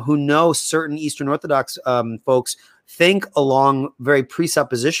who know certain Eastern Orthodox folks think along very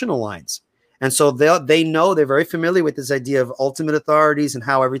presuppositional lines. And so they know, they're very familiar with this idea of ultimate authorities and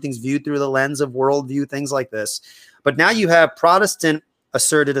how everything's viewed through the lens of worldview, things like this. But now you have Protestant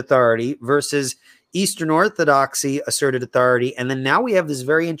asserted authority versus Eastern Orthodoxy asserted authority. And then now we have this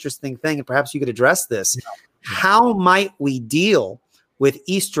very interesting thing, and perhaps you could address this. Yeah. How might we deal with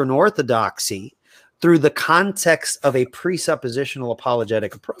Eastern Orthodoxy through the context of a presuppositional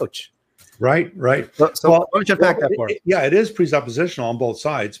apologetic approach? Right. So why don't you unpack that for us? Yeah, it is presuppositional on both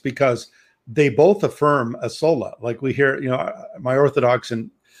sides because they both affirm a sola. Like we hear, my Orthodox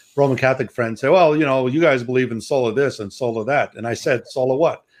and Roman Catholic friends say, well, you guys believe in sola this and sola that. And I said, sola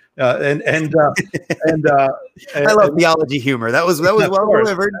what? I love theology humor. That was well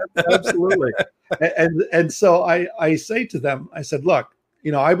delivered. Absolutely. And so I say to them, I said, look,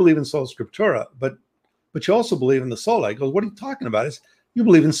 I believe in sola scriptura, but you also believe in the sola. He goes, what are you talking about? Is you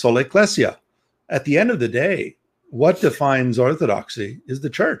believe in sola ecclesia. At the end of the day, what defines orthodoxy is the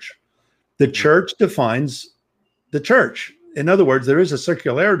church. The church defines the church. In other words, there is a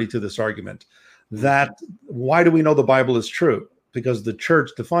circularity to this argument that why do we know the Bible is true? Because the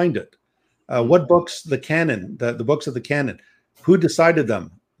church defined it. What books, the canon, the books of the canon, who decided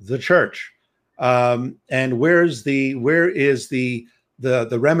them? The church. And where is the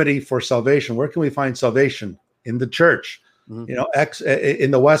remedy for salvation? Where can we find salvation? In the church.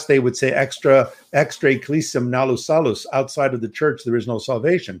 In the West, they would say extra ecclesiam nullius salus. Outside of the church, there is no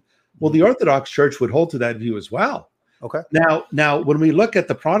salvation. Well, the Orthodox Church would hold to that view as well. Okay. Now, when we look at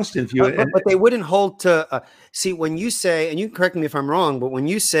the Protestant view, but they wouldn't hold to. See, when you say, and you can correct me if I'm wrong, but when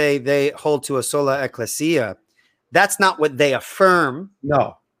you say they hold to a sola ecclesia, that's not what they affirm.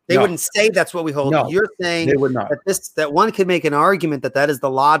 No, they wouldn't say that's what we hold. No, you're saying they would not. That one could make an argument that is the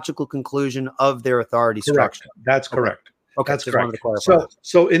logical conclusion of their authority structure. That's correct. Okay, that's correct.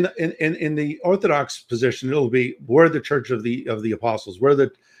 So in the Orthodox position, it'll be we're the Church of the Apostles, we're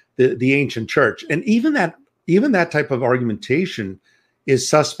the ancient church, and even that type of argumentation is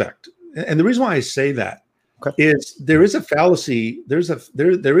suspect. And the reason why I say that is there is a fallacy. There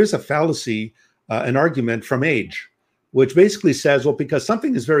is a fallacy, an argument from age, which basically says, well, because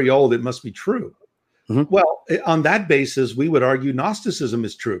something is very old, it must be true. Mm-hmm. Well, on that basis, we would argue Gnosticism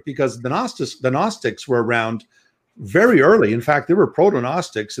is true because the Gnostics were around very early. In fact, there were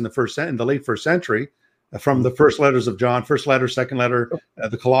proto-Gnostics in the late first century, from the first letters of John, first letter, second letter,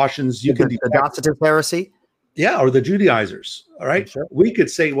 the Colossians. You can the Doctrinal heresy. Yeah, or the Judaizers. All right. Sure. We could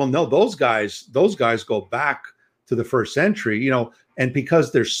say, well, no, those guys go back to the first century, and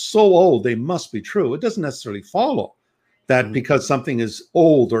because they're so old, they must be true. It doesn't necessarily follow that because something is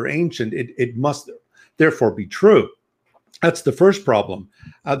old or ancient, it must therefore be true. That's the first problem.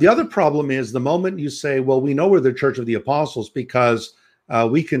 The other problem is the moment you say, well, we know we're the Church of the Apostles because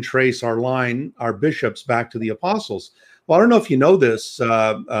we can trace our bishops back to the apostles. Well, I don't know if you know this,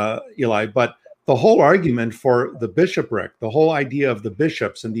 Eli, but the whole argument for the bishopric, the whole idea of the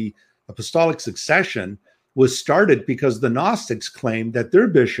bishops and the apostolic succession was started because the Gnostics claimed that their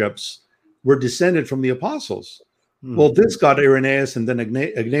bishops were descended from the apostles. Well, this got Irenaeus and then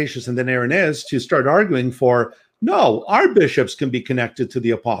Ignatius and then Irenaeus to start arguing for, no, our bishops can be connected to the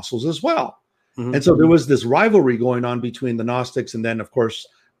apostles as well. Mm-hmm. And so there was this rivalry going on between the Gnostics and then, of course,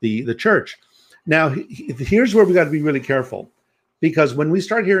 the church. Now, here's where we got to be really careful, because when we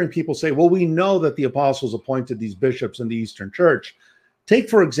start hearing people say, well, we know that the apostles appointed these bishops in the Eastern Church.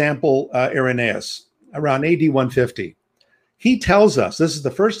 Take, for example, Irenaeus around AD 150. He tells us, this is the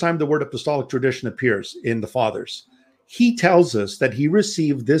first time the word apostolic tradition appears in the Fathers. He tells us that he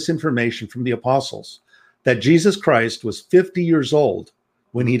received this information from the apostles, that Jesus Christ was 50 years old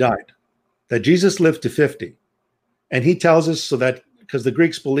when he died, that Jesus lived to 50. And he tells us so that, because the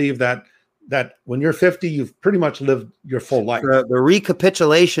Greeks believe that when you're 50, you've pretty much lived your full life. The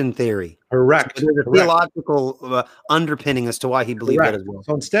recapitulation theory. Correct. So there's a theological underpinning as to why he believed that as well.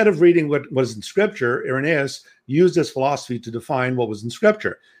 So instead of reading what was in Scripture, Irenaeus used this philosophy to define what was in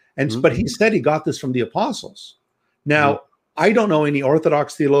Scripture. And but he said he got this from the apostles. Now, I don't know any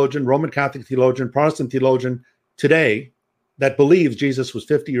Orthodox theologian, Roman Catholic theologian, Protestant theologian today that believes Jesus was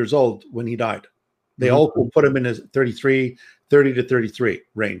 50 years old when he died. They all put him in his 30 to 33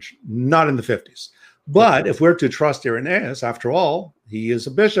 range, not in the 50s. But if we're to trust Irenaeus, after all, he is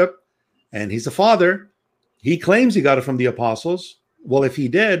a bishop and he's a father. He claims he got it from the apostles. Well, if he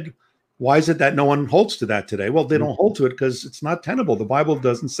did, why is it that no one holds to that today? Well, they don't hold to it because it's not tenable. The Bible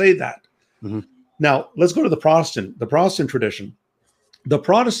doesn't say that. Now, let's go to the Protestant tradition. The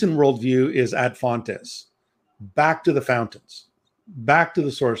Protestant worldview is ad fontes, back to the fountains, back to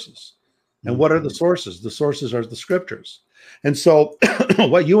the sources. And what are the sources? The sources are the Scriptures. And so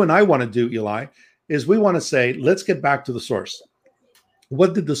what you and I want to do, Eli, is we want to say, let's get back to the source.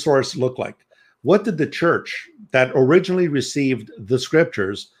 What did the source look like? What did the church that originally received the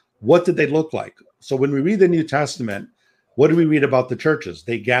Scriptures, what did they look like? So when we read the New Testament, what do we read about the churches?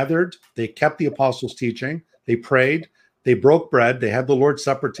 They gathered, they kept the apostles' teaching, they prayed, they broke bread, they had the Lord's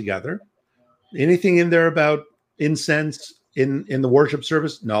Supper together. Anything in there about incense in the worship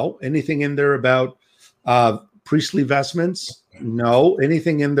service? No. Anything in there about priestly vestments? No.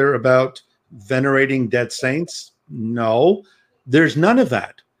 Anything in there about venerating dead saints? No. There's none of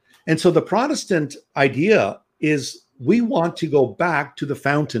that. And so the Protestant idea is we want to go back to the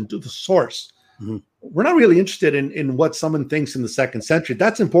fountain, to the source. We're not really interested in what someone thinks in the 2nd century.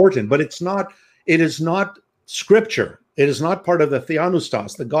 That's important, but it is not scripture. It is not part of the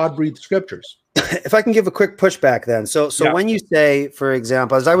theopneustos, the God-breathed scriptures. If I can give a quick pushback then. So when you say, for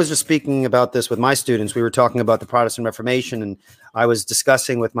example, as I was just speaking about this with my students, we were talking about the Protestant Reformation, and I was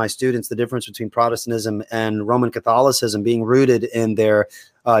discussing with my students the difference between Protestantism and Roman Catholicism being rooted in their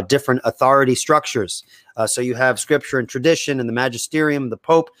different authority structures. So you have scripture and tradition and the magisterium, the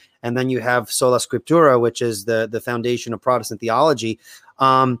Pope, and then you have sola scriptura, which is the foundation of Protestant theology.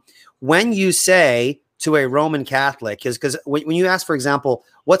 When you say to a Roman Catholic, because when you ask, for example,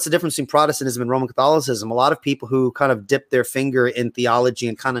 what's the difference between Protestantism and Roman Catholicism, a lot of people who kind of dip their finger in theology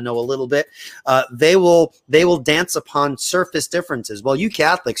and kind of know a little bit, they will dance upon surface differences. Well, you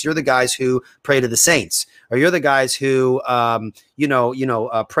Catholics, you're the guys who pray to the saints, or you're the guys who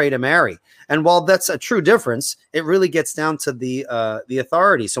pray to Mary. And while that's a true difference, it really gets down to the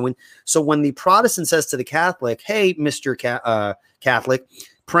authority. So when the Protestant says to the Catholic, "Hey, Mr. Catholic,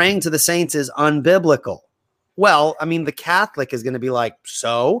 praying to the saints is unbiblical." Well, I mean, the Catholic is going to be like,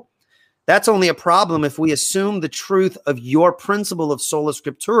 so that's only a problem if we assume the truth of your principle of sola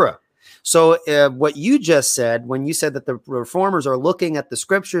scriptura. So what you just said, when you said that the reformers are looking at the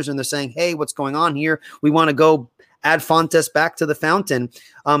scriptures and they're saying, hey, what's going on here? We want to go ad fontes, back to the fountain.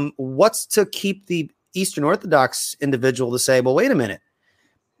 What's to keep the Eastern Orthodox individual to say, well, wait a minute.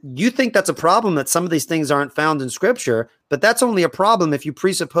 You think that's a problem that some of these things aren't found in scripture, but that's only a problem if you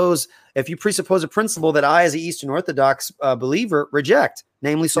presuppose a principle that I, as an Eastern Orthodox believer, reject,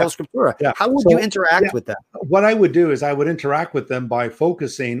 namely sola scriptura. Yeah. How would you interact with that? What I would do is I would interact with them by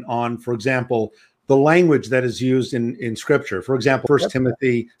focusing on, for example, the language that is used in scripture. For example, 2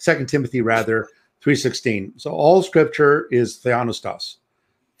 Timothy 3:16. So all scripture is theopneustos.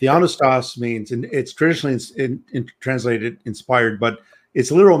 Theopneustos means, and it's traditionally translated inspired, but its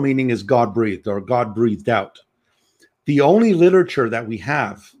literal meaning is God-breathed or God breathed out. The only literature that we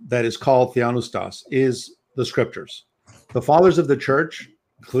have that is called theopneustos is the scriptures. The fathers of the church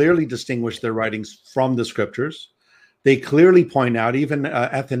clearly distinguish their writings from the scriptures. They clearly point out, even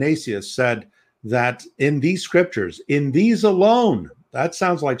Athanasius said that in these scriptures, in these alone, that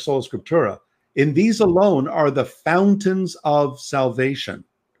sounds like sola scriptura, in these alone are the fountains of salvation.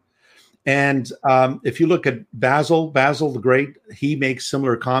 And if you look at Basil the Great, he makes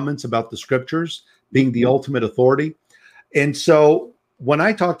similar comments about the scriptures being the ultimate authority. And so when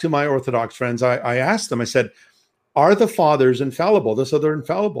I talk to my Orthodox friends, I asked them, I said, are the fathers infallible? They said they're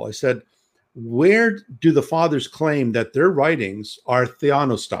infallible. I said, where do the fathers claim that their writings are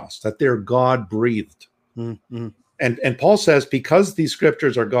theopneustos, that they're God-breathed? Mm-hmm. And Paul says, because these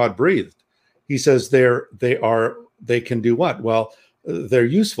scriptures are God-breathed, he says they can do what? Well, they're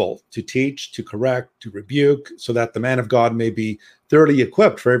useful to teach, to correct, to rebuke, so that the man of God may be thoroughly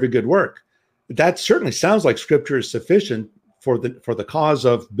equipped for every good work. That certainly sounds like scripture is sufficient for the cause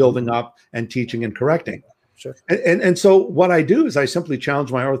of building up and teaching and correcting. Sure. And so what I do is I simply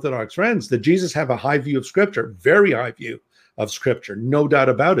challenge my Orthodox friends that Jesus have a high view of scripture, very high view of scripture, no doubt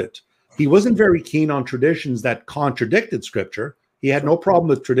about it. He wasn't very keen on traditions that contradicted scripture. He had no problem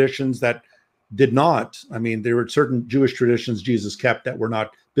with traditions that did not. I mean, there were certain Jewish traditions Jesus kept that were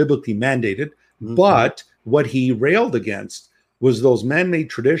not biblically mandated. Mm-hmm. But what he railed against was those man-made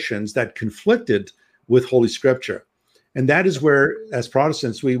traditions that conflicted with Holy Scripture. And that is where, as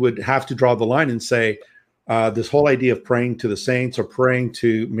Protestants, we would have to draw the line and say, this whole idea of praying to the saints or praying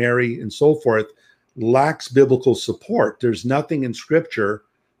to Mary and so forth lacks biblical support. There's nothing in Scripture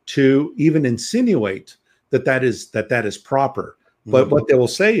to even insinuate that is proper. But what they will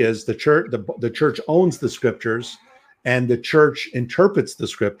say is the church owns the scriptures, and the church interprets the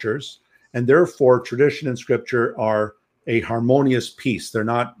scriptures, and therefore tradition and scripture are a harmonious piece. They're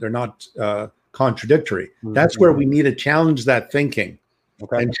not contradictory. Mm-hmm. That's where we need to challenge that thinking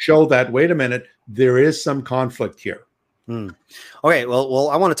and show that, wait a minute, there is some conflict here. Okay, well,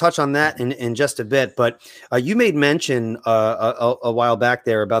 I want to touch on that in just a bit, but you made mention a while back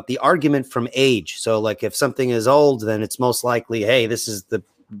there about the argument from age. So, like, if something is old, then it's most likely, hey, this is the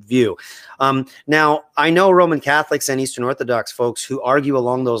view. Now, I know Roman Catholics and Eastern Orthodox folks who argue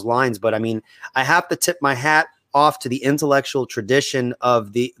along those lines, but I mean, I have to tip my hat off to the intellectual tradition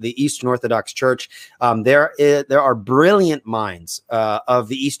of the Eastern Orthodox Church. There are brilliant minds of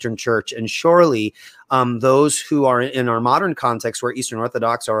the Eastern Church, and surely those who are in our modern context, where Eastern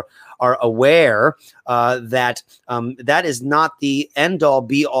Orthodox are aware that that is not the end-all,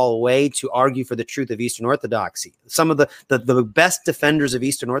 be-all way to argue for the truth of Eastern Orthodoxy. Some of the best defenders of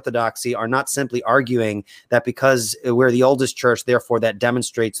Eastern Orthodoxy are not simply arguing that because we're the oldest church, therefore that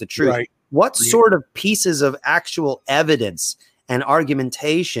demonstrates the truth. Right. What sort of pieces of actual evidence and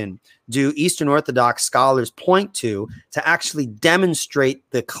argumentation do Eastern Orthodox scholars point to actually demonstrate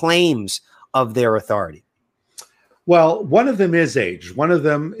the claims of their authority? Well, one of them is age. One of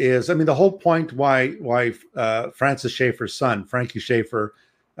them is, I mean, the whole point why Francis Schaeffer's son, Frankie Schaeffer,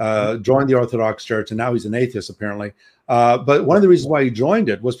 joined the Orthodox Church, and now he's an atheist apparently. But one of the reasons why he joined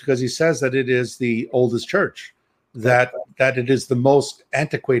it was because he says that it is the oldest church, that it is the most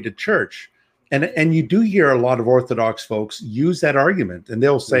antiquated church. And you do hear a lot of Orthodox folks use that argument, and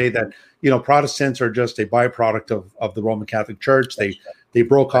they'll say that, you know, Protestants are just a byproduct of the Roman Catholic Church. They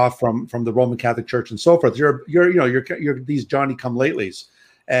broke off from the Roman Catholic Church and so forth. You're these Johnny come latelys,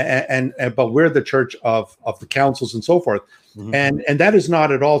 and but we're the church of the councils and so forth. And that is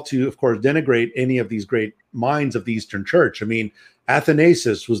not at all to, of course, denigrate any of these great minds of the Eastern Church. I mean,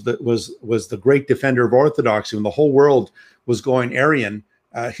 Athanasius was the great defender of orthodoxy when the whole world was going Arian.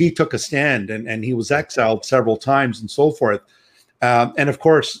 He took a stand, and he was exiled several times and so forth. And of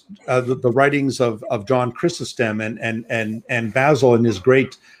course, the writings of John Chrysostom and Basil and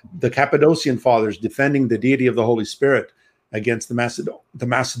the Cappadocian Fathers defending the deity of the Holy Spirit against the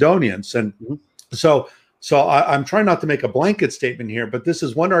Macedonians. And so I'm trying not to make a blanket statement here, but this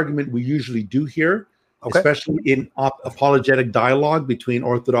is one argument we usually do hear, especially in apologetic dialogue between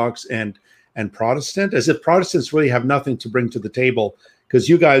Orthodox and Protestant, as if Protestants really have nothing to bring to the table, because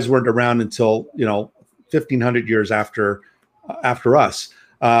you guys weren't around until 1,500 years after us,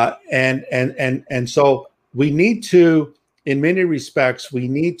 and so we need to, in many respects, we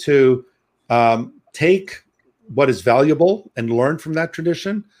need to take what is valuable and learn from that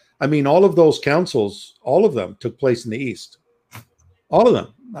tradition. I mean, all of those councils, all of them took place in the East, all of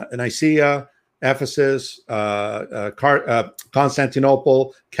them. Nicaea, Ephesus,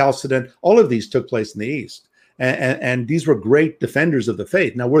 Constantinople, Chalcedon, all of these took place in the East. And these were great defenders of the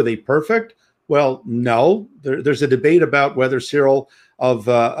faith. Now, were they perfect? Well, no. There's a debate about whether Cyril of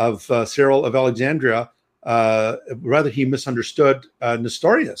Alexandria, rather he misunderstood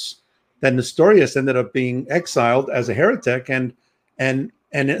Nestorius. That Nestorius ended up being exiled as a heretic, and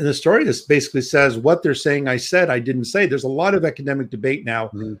Nestorius basically says, what they're saying I said, I didn't say. There's a lot of academic debate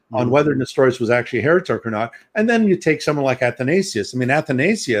now on whether Nestorius was actually a heretic or not. And then you take someone like Athanasius. I mean,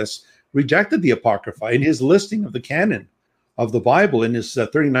 Athanasius rejected the Apocrypha in his listing of the canon of the Bible in his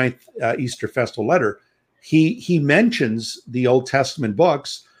 39th Easter Festal letter. He mentions the Old Testament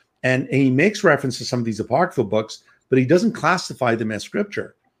books, and he makes reference to some of these Apocryphal books, but he doesn't classify them as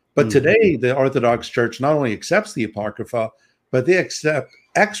scripture. But today, the Orthodox Church not only accepts the Apocrypha, but they accept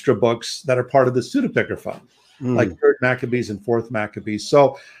extra books that are part of the Pseudepigrapha, like Third Maccabees and Fourth Maccabees.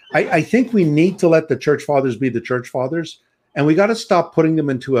 So I think we need to let the Church Fathers be the Church Fathers. And we got to stop putting them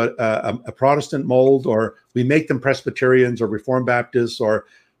into a Protestant mold, or we make them Presbyterians or Reformed Baptists, or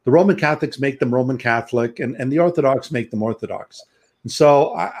the Roman Catholics make them Roman Catholic, and the Orthodox make them Orthodox. And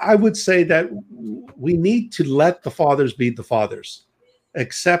so I would say that we need to let the Fathers be the Fathers,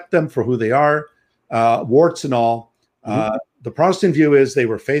 accept them for who they are, warts and all. The Protestant view is they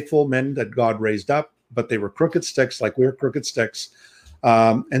were faithful men that God raised up, but they were crooked sticks like we're crooked sticks.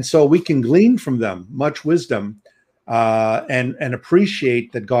 And so we can glean from them much wisdom, and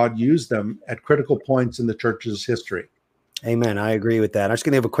appreciate that God used them at critical points in the church's history. Amen. I agree with that. I'm just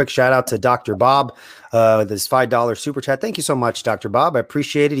going to give a quick shout out to Dr. Bob, this $5 super chat. Thank you so much, Dr. Bob. I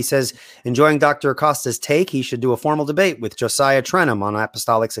appreciate it. He says, enjoying Dr. Acosta's take, he should do a formal debate with Josiah Trenum on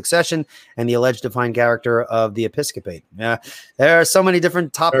apostolic succession and the alleged divine character of the episcopate. Yeah, there are so many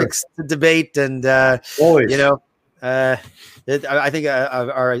different topics to debate, and I think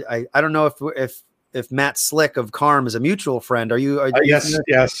I don't know if Matt Slick of Carm is a mutual friend. Are you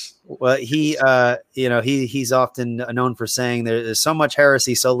yes. Well, he's often known for saying there's so much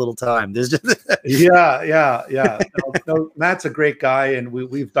heresy, so little time. There's just yeah. No, Matt's a great guy, and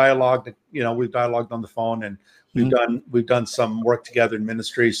we've dialogued. We've dialogued on the phone, and we've done some work together in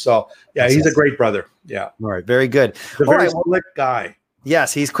ministry. So yeah, he's a great brother. Yeah. All right. Very good. A very slick guy.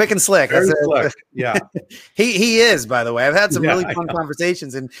 Yes, he's quick and slick. Very slick. Yeah. He is, by the way. I've had some really fun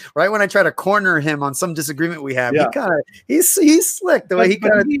conversations, and right when I try to corner him on some disagreement we have, he's slick the way he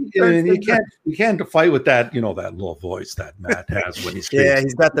kind of. You can't fight with that, that little voice that Matt has when he speaks. Yeah,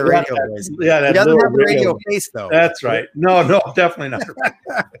 he's got the radio voice. Yeah, he doesn't have the radio face though. That's right. No, definitely not.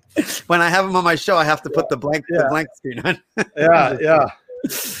 When I have him on my show, I have to put the blank screen on. Yeah.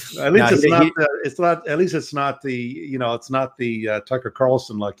 At least it's not the Tucker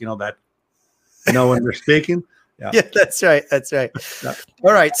Carlson look, that when they're speaking. Yeah, that's right. Yeah.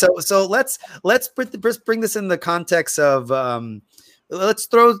 All right. So let's bring this in the context of let's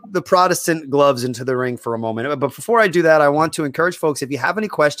throw the Protestant gloves into the ring for a moment. But before I do that, I want to encourage folks, if you have any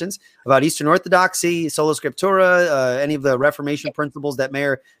questions about Eastern Orthodoxy, Sola Scriptura, any of the Reformation principles that may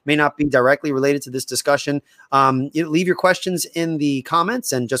or may not be directly related to this discussion, leave your questions in the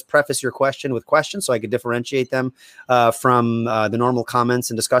comments and just preface your question with questions so I could differentiate them from the normal comments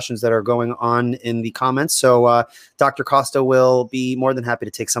and discussions that are going on in the comments. So Dr. Costa will be more than happy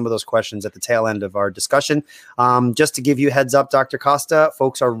to take some of those questions at the tail end of our discussion. Just to give you a heads up, Dr. Costa,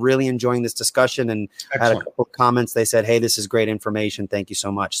 folks are really enjoying this discussion, and had a couple of comments. They said, hey, this is great information. Thank you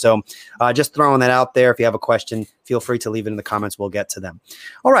so much. So just throwing that out there. If you have a question, feel free to leave it in the comments. We'll get to them.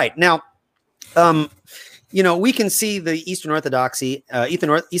 All right. Now, we can see the Eastern Orthodoxy,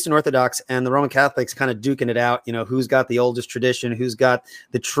 Eastern Orthodox and the Roman Catholics kind of duking it out, who's got the oldest tradition, who's got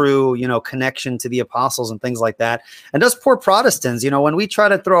the true, connection to the apostles and things like that. And us poor Protestants, when we try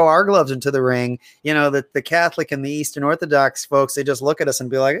to throw our gloves into the ring, the Catholic and the Eastern Orthodox folks, they just look at us and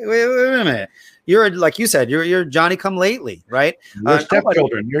be like, wait a minute. You're, like you said, you're Johnny come lately, right? You're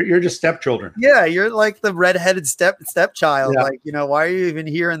stepchildren. You're just stepchildren. Yeah. You're like the redheaded stepchild. Yeah. Like, why are you even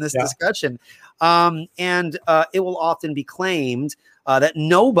here in this discussion? And it will often be claimed that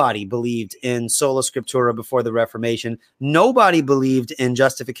nobody believed in sola scriptura before the Reformation. Nobody believed in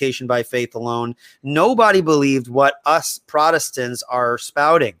justification by faith alone. Nobody believed what us Protestants are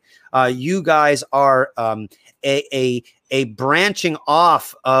spouting. You guys are a branching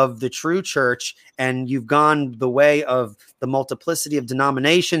off of the true church, and you've gone the way of the multiplicity of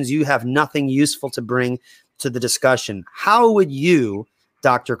denominations. You have nothing useful to bring to the discussion. How would you,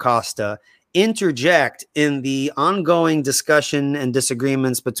 Dr. Costa, interject in the ongoing discussion and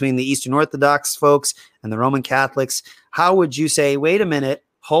disagreements between the Eastern Orthodox folks and the Roman Catholics? How would you say, wait a minute,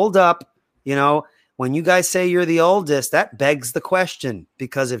 hold up, when you guys say you're the oldest, that begs the question,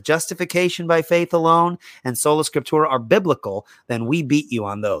 because if justification by faith alone and sola scriptura are biblical, then we beat you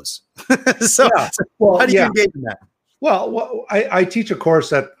on those. So how do you engage in that? Well, I teach a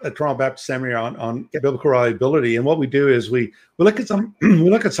course at Toronto Baptist Seminary on biblical reliability, and what we do is we look at some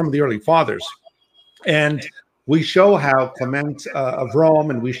of the early fathers, and we show how Clement of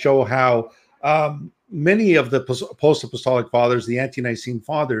Rome, and we show how many of the post-apostolic fathers, the ante-Nicene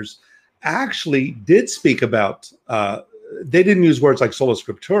fathers, actually did speak about. They didn't use words like sola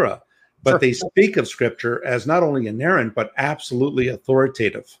scriptura, but they speak of Scripture as not only inerrant but absolutely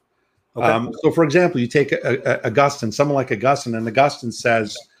authoritative. Okay. So, for example, you take Augustine, someone like Augustine, and Augustine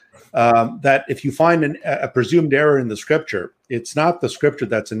says that if you find a presumed error in the Scripture, it's not the Scripture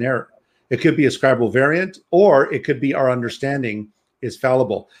that's an error. It could be a scribal variant, or it could be our understanding is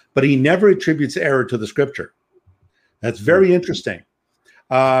fallible. But he never attributes error to the Scripture. That's very interesting.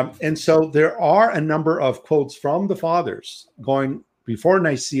 And so there are a number of quotes from the fathers going before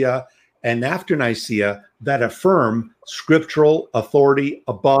Nicaea and after Nicaea that affirm scriptural authority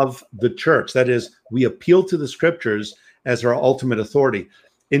above the church. That is, we appeal to the Scriptures as our ultimate authority.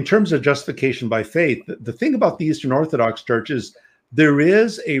 In terms of justification by faith, the thing about the Eastern Orthodox Church is there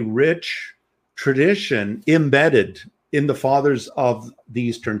is a rich tradition embedded in the fathers of the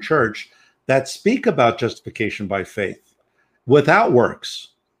Eastern Church that speak about justification by faith without works,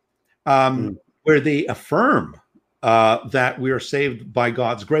 where they affirm that we are saved by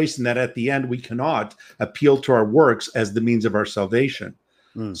God's grace, and that at the end we cannot appeal to our works as the means of our salvation.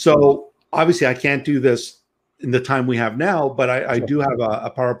 So obviously I can't do this in the time we have now, but I do have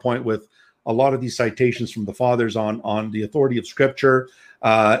a PowerPoint with a lot of these citations from the fathers on the authority of Scripture.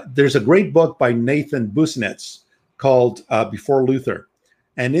 There's a great book by Nathan Busenitz called Before Luther.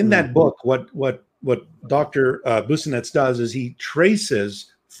 And in that book, what Dr. Busenitz does is he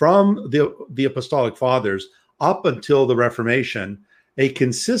traces from the Apostolic Fathers up until the Reformation a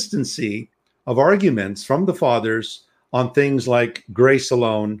consistency of arguments from the Fathers on things like grace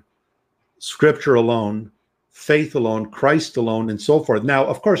alone, Scripture alone, faith alone, Christ alone, and so forth. Now,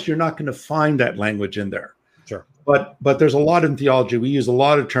 of course, you're not going to find that language in there. Sure. But there's a lot in theology. We use a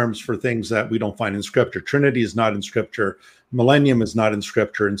lot of terms for things that we don't find in Scripture. Trinity is not in Scripture. Millennium is not in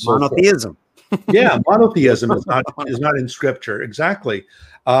Scripture, and so monotheism. Yeah, monotheism is not in Scripture. Exactly.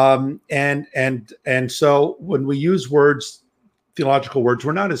 And so when we use words, theological words,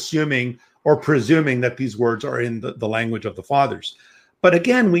 we're not assuming or presuming that these words are in the language of the fathers. But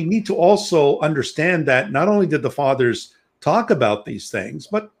again, we need to also understand that not only did the fathers talk about these things,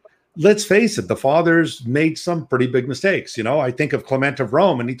 but let's face it, the fathers made some pretty big mistakes. I think of Clement of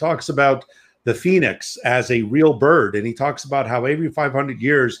Rome, and he talks about the phoenix as a real bird, and he talks about how every 500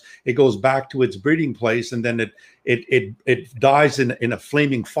 years it goes back to its breeding place, and then it dies in a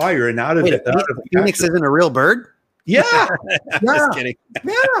flaming fire, and out of it, the phoenix isn't a real bird. Yeah, Just kidding.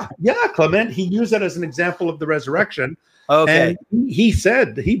 Yeah. Clement, he used that as an example of the resurrection. Okay. And he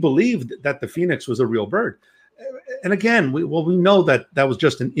said he believed that the phoenix was a real bird. And again, we know that that was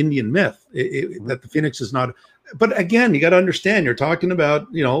just an Indian myth, that the phoenix is not. But again, you got to understand, you're talking about,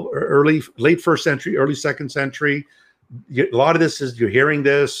 late first century, early second century. A lot of this is, you're hearing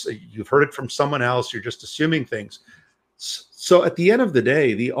this, you've heard it from someone else, you're just assuming things. So at the end of the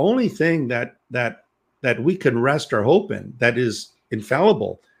day, the only thing that we can rest our hope in, that is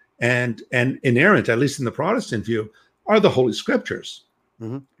infallible and inerrant, at least in the Protestant view, are the Holy Scriptures.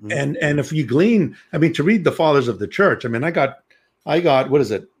 Mm-hmm. Mm-hmm. And if you glean, to read the Fathers of the Church, I got what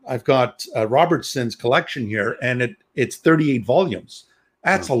is it? I've got Robertson's collection here, and it's 38 volumes.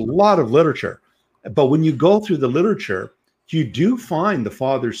 That's a lot of literature. But when you go through the literature, you do find the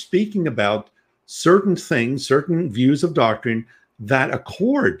fathers speaking about certain things, certain views of doctrine that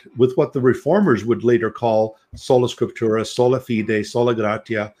accord with what the reformers would later call sola scriptura, sola fide, sola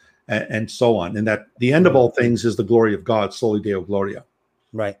gratia, and so on. And that the end of all things is the glory of God, soli Deo gloria.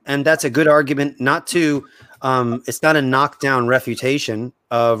 Right. And that's a good argument not to, it's not a knockdown refutation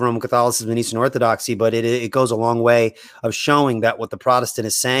of Roman Catholicism and Eastern Orthodoxy, but it goes a long way of showing that what the Protestant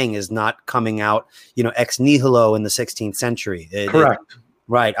is saying is not coming out, ex nihilo in the 16th century. Correct.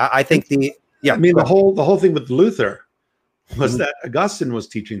 Right. I think the whole thing with Luther was that Augustine was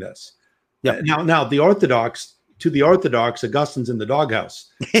teaching this. Yeah. Now the Orthodox, Augustine's in the doghouse.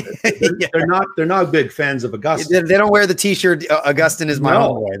 They're not big fans of Augustine. They don't wear the T-shirt. Augustine is my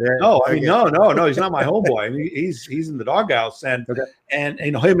homeboy. No, he's not my homeboy. He's in the doghouse, and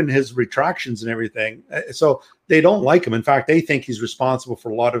him and his retractions and everything. So they don't like him. In fact, they think he's responsible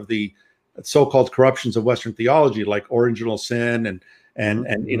for a lot of the so-called corruptions of Western theology, like original sin,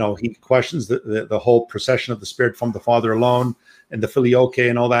 and he questions the whole procession of the Spirit from the Father alone, and the filioque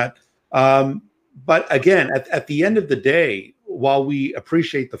and all that. But again, at the end of the day, while we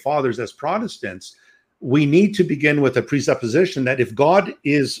appreciate the fathers as Protestants, we need to begin with a presupposition that if God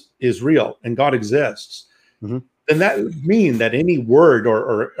is real and God exists, then that would mean that any word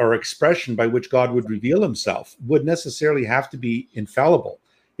or expression by which God would reveal himself would necessarily have to be infallible.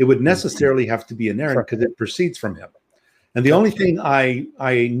 It would necessarily have to be inerrant because it proceeds from him. And the only thing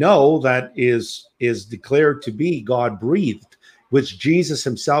I know that is declared to be God-breathed, which Jesus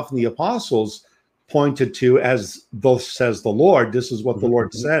himself and the apostles pointed to as thus says the Lord, this is what the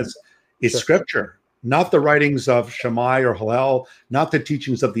Lord says, is Scripture, not the writings of Shammai or Hillel, not the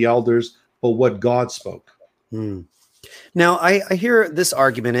teachings of the elders, but what God spoke. Now, I hear this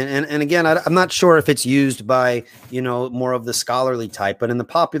argument, and again, I'm not sure if it's used by, more of the scholarly type, but in the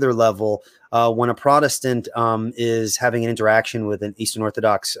popular level, when a Protestant is having an interaction with an Eastern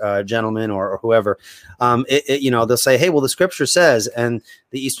Orthodox gentleman or whoever, they'll say, hey, well, the Scripture says, and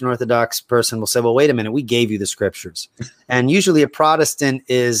the Eastern Orthodox person will say, well, wait a minute, we gave you the Scriptures. And usually a Protestant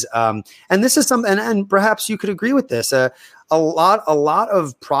is, and this is something, and perhaps you could agree with this, a lot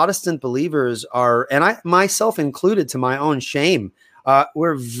of Protestant believers are, and I myself included to my own shame,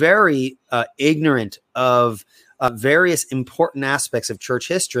 we're very ignorant of various important aspects of church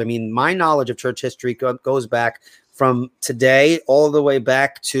history. My knowledge of church history goes back from today all the way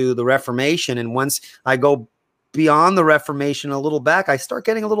back to the Reformation. And once I go beyond the Reformation a little back, I start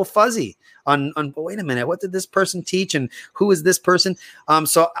getting a little fuzzy on wait a minute, what did this person teach and who is this person?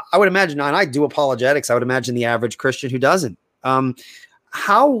 So I would imagine, and I do apologetics, I would imagine the average Christian who doesn't.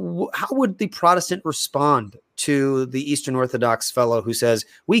 How would the Protestant respond to the Eastern Orthodox fellow who says,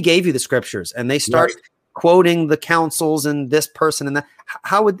 we gave you the Scriptures, and they start quoting the councils and this person and that?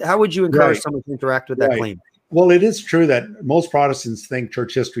 How would you encourage someone to interact with that claim? Well, it is true that most Protestants think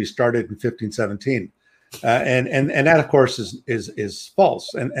church history started in 1517. And that, of course, is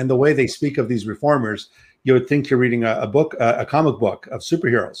false. And the way they speak of these reformers, you would think you're reading a book, a comic book of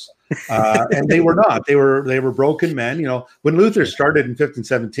superheroes, and they were not. They were broken men. When Luther started in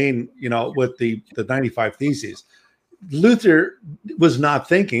 1517, with the 95 Theses, Luther was not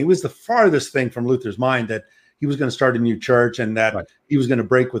thinking. It was the farthest thing from Luther's mind that he was going to start a new church and that he was going to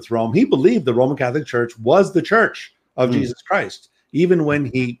break with Rome. He believed the Roman Catholic Church was the church of Jesus Christ, even when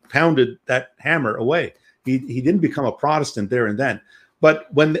he pounded that hammer away. He didn't become a Protestant there and then.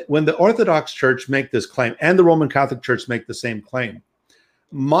 But when the Orthodox Church make this claim and the Roman Catholic Church make the same claim,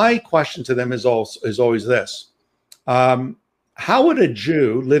 my question to them is always this: how would a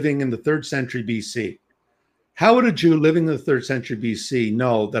Jew living in the 3rd century BC, how would a Jew living in the 3rd century BC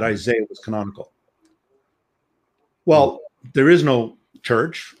know that Isaiah was canonical? Well, there is no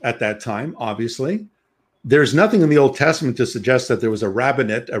church at that time, obviously. There's nothing in the Old Testament to suggest that there was a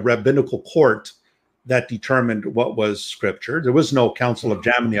rabbinate, a rabbinical court that determined what was Scripture. There was no Council of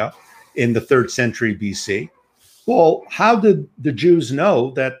Jamnia in the 3rd century BC. Well, how did the Jews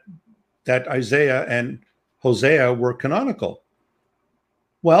know that Isaiah and Hosea were canonical.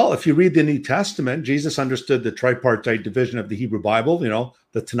 Well, if you read the New Testament, Jesus understood the tripartite division of the Hebrew Bible, the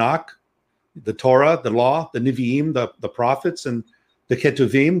Tanakh, the Torah, the law, the Nevi'im, the prophets, and the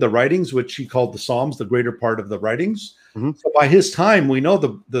Ketuvim, the writings, which he called the Psalms, the greater part of the writings. Mm-hmm. So by his time, we know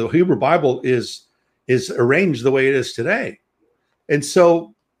the Hebrew Bible is arranged the way it is today. And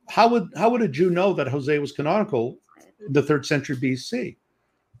so how would a Jew know that Hosea was canonical in the 3rd century BC?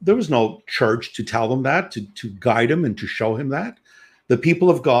 There was no church to tell them that, to guide him and to show him that. The people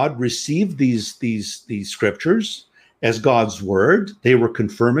of God received these scriptures as God's word. They were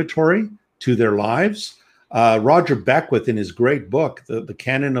confirmatory to their lives. Roger Beckwith, in his great book, the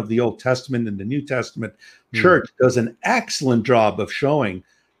Canon of the Old Testament and the New Testament Church, does an excellent job of showing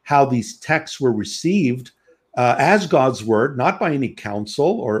how these texts were received as God's word, not by any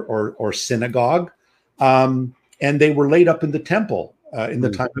council or synagogue, and they were laid up in the temple in the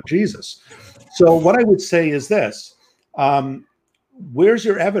time of Jesus. So what I would say is this. Where's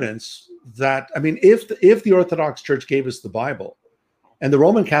your evidence that, if the Orthodox Church gave us the Bible and the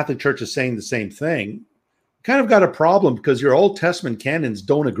Roman Catholic Church is saying the same thing, kind of got a problem because your Old Testament canons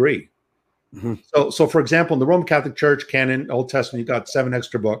don't agree. Mm-hmm. So for example, in the Roman Catholic Church canon, Old Testament, you've got 7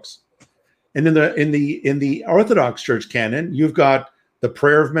 extra books. And in the Orthodox Church canon, you've got the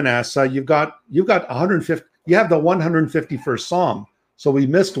Prayer of Manasseh, you've got 150, you have the 151st Psalm. So we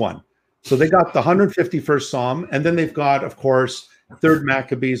missed one. So they got the 151st Psalm, and then they've got, of course, 3rd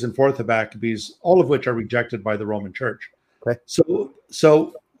Maccabees and 4th Maccabees, all of which are rejected by the Roman Church. Okay.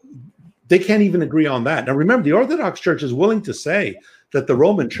 So they can't even agree on that. Now, remember, the Orthodox Church is willing to say that the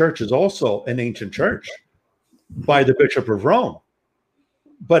Roman Church is also an ancient church by the Bishop of Rome.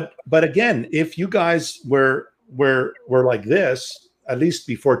 But again, if you guys were like this, at least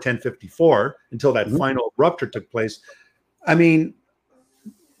before 1054, until that final rupture took place,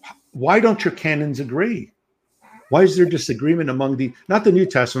 why don't your canons agree? Why is there disagreement among not the New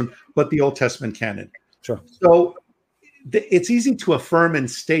Testament, but the Old Testament canon? Sure. So it's easy to affirm and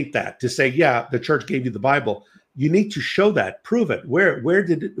state that, to say, yeah, the church gave you the Bible. You need to show that, prove it.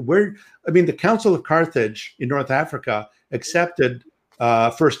 The Council of Carthage in North Africa accepted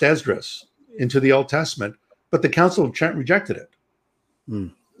First Esdras into the Old Testament, but the Council of Trent rejected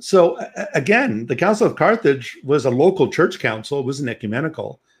it. So again, the Council of Carthage was a local church council. It wasn't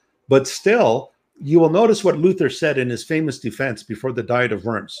ecumenical, but still, you will notice what Luther said in his famous defense before the Diet of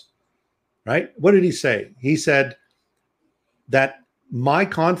Worms, right? What did he say? He said that my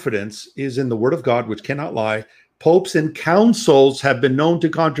confidence is in the word of God, which cannot lie. Popes and councils have been known to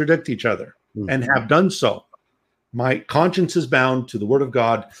contradict each other and have done so. My conscience is bound to the word of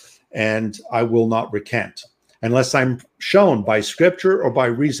God, and I will not recant. Unless I'm shown by scripture or by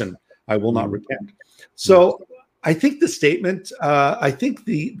reason, I will not recant. So I think the statement,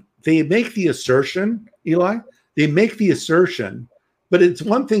 they make the assertion, Eli, they make the assertion, but it's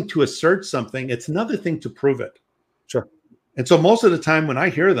one thing to assert something. It's another thing to prove it. Sure. And so most of the time when I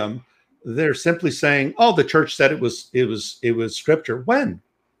hear them, they're simply saying, oh, the church said it was scripture. When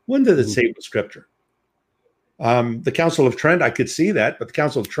did it say it was scripture? The Council of Trent, I could see that, but the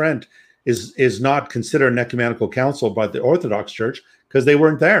Council of Trent is not considered an ecumenical council by the Orthodox Church because they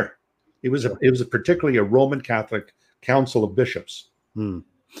weren't there. It was particularly a Roman Catholic council of bishops.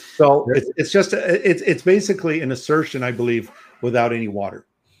 So it's basically an assertion, I believe, without any water.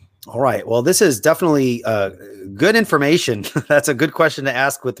 All right. Well, this is definitely good information. That's a good question to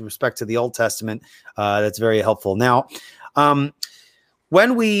ask with respect to the Old Testament. That's very helpful. Now,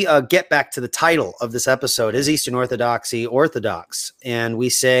 when we get back to the title of this episode, is Eastern Orthodoxy orthodox? And we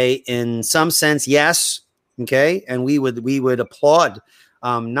say, in some sense, yes. Okay, and we would applaud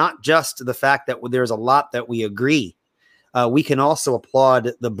not just the fact that there's a lot that we agree. We can also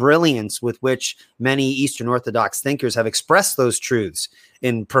applaud the brilliance with which many Eastern Orthodox thinkers have expressed those truths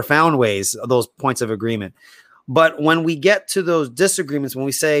in profound ways, those points of agreement. But when we get to those disagreements, when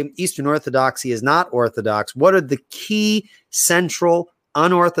we say Eastern Orthodoxy is not orthodox, what are the key central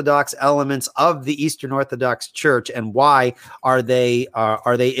unorthodox elements of the Eastern Orthodox Church, and why are they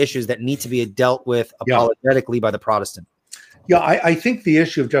issues that need to be dealt with apologetically by the Protestant? Yeah, I think the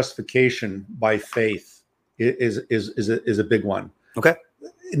issue of justification by faith is a big one. Okay.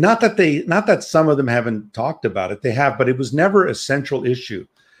 Not that some of them haven't talked about it, they have, but it was never a central issue,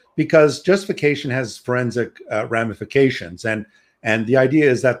 because justification has forensic ramifications, and the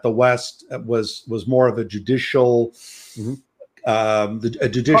idea is that the West was more of a judicial, a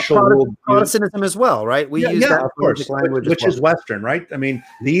judicial rule. Protestantism as well, right? We use that of course, language, which is Western, right? I mean,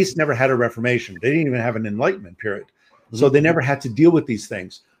 the East never had a Reformation; they didn't even have an Enlightenment period, so they never had to deal with these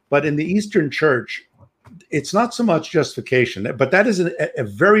things. But in the Eastern Church, it's not so much justification, but that is a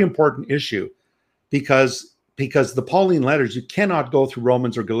very important issue, because because the Pauline letters, you cannot go through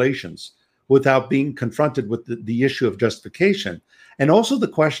Romans or Galatians without being confronted with the issue of justification, and also the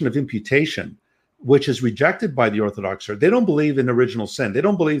question of imputation, which is rejected by the Orthodox Church. They don't believe in original sin. They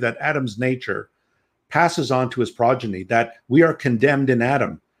don't believe that Adam's nature passes on to his progeny, that we are condemned in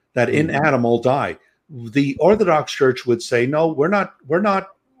Adam, that in Adam all die. The Orthodox Church would say, no, we're not,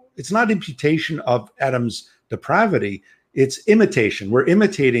 it's not imputation of Adam's depravity, it's imitation. We're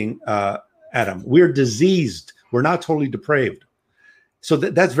imitating Adam. We're diseased. We're not totally depraved. So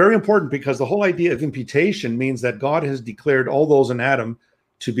that's very important, because the whole idea of imputation means that God has declared all those in Adam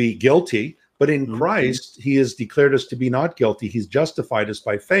to be guilty, but in Christ, he has declared us to be not guilty. He's justified us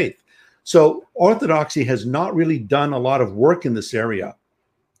by faith. So Orthodoxy has not really done a lot of work in this area.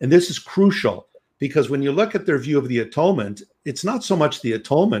 And this is crucial, because when you look at their view of the atonement, it's not so much the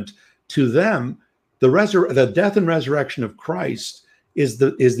atonement. To them, the death and resurrection of Christ is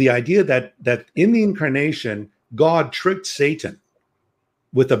the idea that in the incarnation, God tricked Satan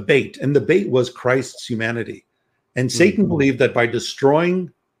with a bait, and the bait was Christ's humanity. And Satan believed that by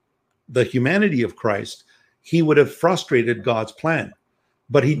destroying the humanity of Christ, he would have frustrated God's plan.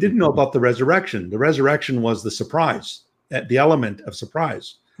 But he didn't know about the resurrection. The resurrection was the surprise, the element of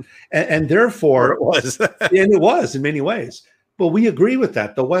surprise. And therefore, it was. And it was in many ways. But we agree with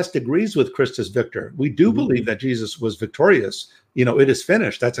that. The West agrees with Christus Victor. We do believe that Jesus was victorious. It is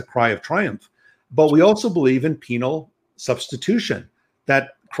finished. That's a cry of triumph. But we also believe in penal substitution,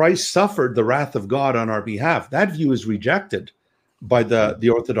 that Christ suffered the wrath of God on our behalf. That view is rejected by the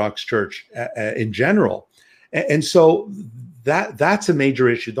Orthodox Church in general. And so that's a major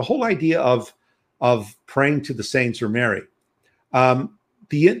issue. The whole idea of praying to the saints or Mary.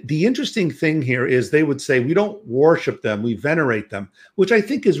 The interesting thing here is they would say we don't worship them, we venerate them, which I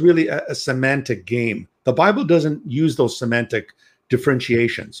think is really a semantic game. The Bible doesn't use those semantic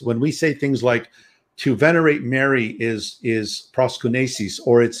differentiations. When we say things like to venerate Mary is proskunesis,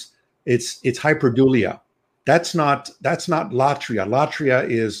 or it's hyperdulia, that's not latria. Latria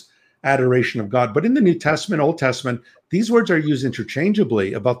is adoration of God. But in the New Testament, Old Testament, these words are used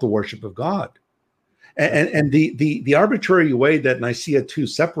interchangeably about the worship of God. And the arbitrary way that Nicaea II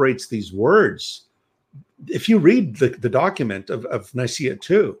separates these words, if you read the document of Nicaea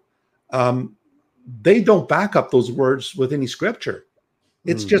II, they don't back up those words with any scripture.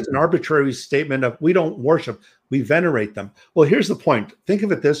 It's just an arbitrary statement of we don't worship, we venerate them. Well, here's the point. Think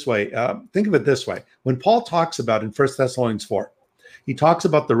of it this way. When Paul talks about in 1 Thessalonians 4, he talks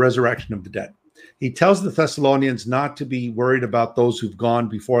about the resurrection of the dead. He tells the Thessalonians not to be worried about those who've gone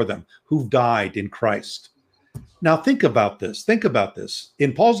before them, who've died in Christ. Now, think about this.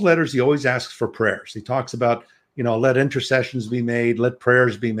 In Paul's letters, he always asks for prayers. He talks about, let intercessions be made, let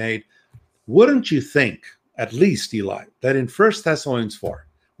prayers be made. Wouldn't you think, at least, Eli, that in 1 Thessalonians 4,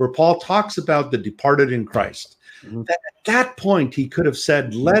 where Paul talks about the departed in Christ, that at that point he could have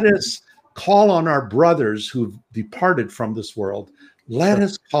said, let us call on our brothers who've departed from this world. Let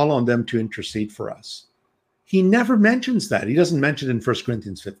us call on them to intercede for us. He never mentions that. He doesn't mention it in 1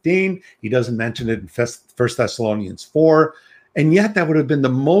 Corinthians 15. He doesn't mention it in 1 Thessalonians 4. And yet that would have been the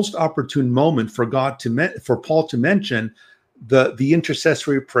most opportune moment for for Paul to mention the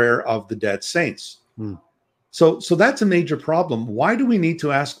intercessory prayer of the dead saints. So that's a major problem. Why do we need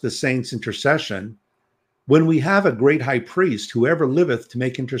to ask the saints' intercession when we have a great high priest, whoever liveth to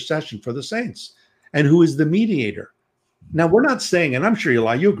make intercession for the saints, and who is the mediator? Now, we're not saying, and I'm sure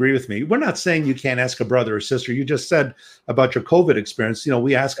Eli, you agree with me, we're not saying you can't ask a brother or sister. You just said about your COVID experience,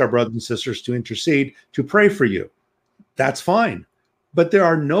 we ask our brothers and sisters to intercede, to pray for you. That's fine. But there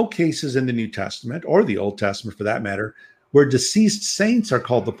are no cases in the New Testament, or the Old Testament for that matter, where deceased saints are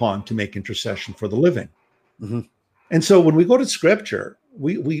called upon to make intercession for the living. And so when we go to Scripture,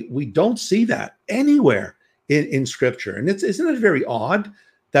 we don't see that anywhere in Scripture. And isn't it very odd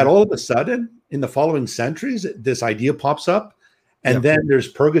that all of a sudden, in the following centuries, this idea pops up, and then there's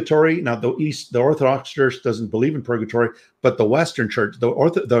purgatory. Now, the Orthodox Church doesn't believe in purgatory, but the Western Church,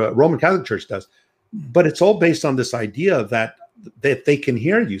 the Roman Catholic Church does. But it's all based on this idea that they can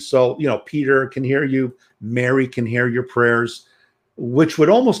hear you. So, Peter can hear you, Mary can hear your prayers, which would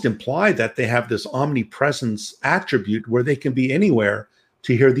almost imply that they have this omnipresence attribute where they can be anywhere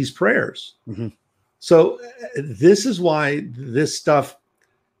to hear these prayers. So this is why this stuff,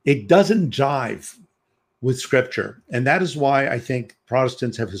 it doesn't jive with Scripture. And that is why I think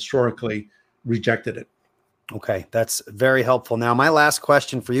Protestants have historically rejected it. Okay, that's very helpful. Now, my last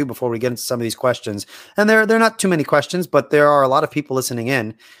question for you before we get into some of these questions, and they're not too many questions, but there are a lot of people listening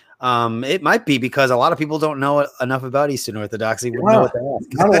in. It might be because a lot of people don't know enough about Eastern Orthodoxy. Not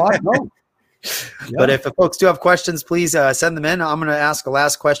a lot, no. But if folks do have questions, please send them in. I'm going to ask a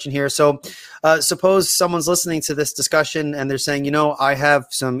last question here. So suppose someone's listening to this discussion and they're saying, you know, I have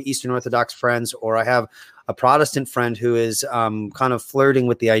some Eastern Orthodox friends, or I have a Protestant friend who is kind of flirting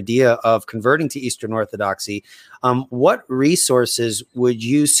with the idea of converting to Eastern Orthodoxy. What resources would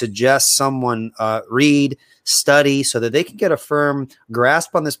you suggest someone read, study, so that they can get a firm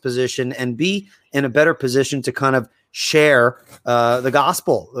grasp on this position and be in a better position to kind of share the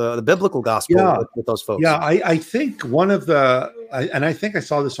gospel, the biblical gospel with those folks? Yeah, I think one of and I think I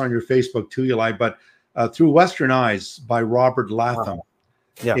saw this on your Facebook too, Eli, but Through Western Eyes by Robert Latham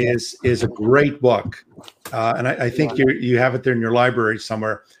is a great book. And I think you have it there in your library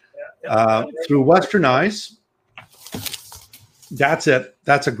somewhere. Through Western Eyes. That's it.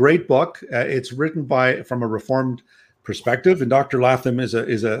 That's a great book. It's written from a Reformed perspective, and Dr. Latham is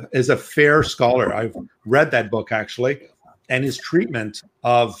a fair scholar. I've read that book actually, and his treatment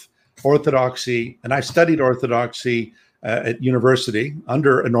of Orthodoxy, and I studied Orthodoxy at university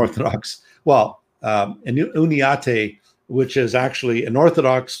under an Orthodox, an Uniate, which is actually an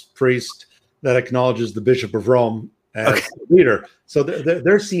Orthodox priest that acknowledges the Bishop of Rome as leader. So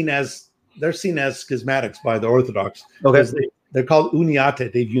they're seen as schismatics by the Orthodox. They're called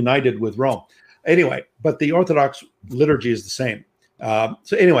Uniate. They've united with Rome. Anyway, but the Orthodox liturgy is the same.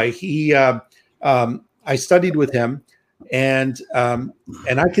 So anyway, I studied with him, and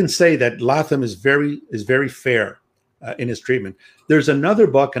I can say that Latham is very fair in his treatment. There's another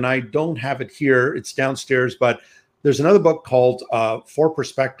book, and I don't have it here. It's downstairs, but there's another book called Four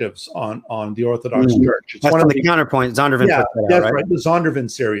Perspectives on the Orthodox Church. It's one of the Counterpoint. Zondervan. That's right. The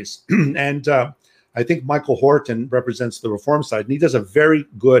Zondervan series, and I think Michael Horton represents the Reform side, and he does a very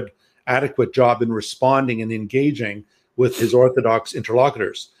good, adequate job in responding and engaging with his Orthodox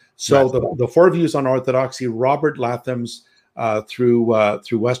interlocutors. So the Four Views on Orthodoxy, Robert Latham's through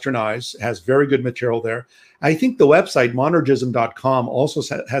Western Eyes, has very good material there. I think the website monergism.com also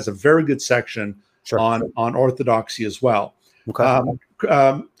has a very good section on Orthodoxy as well.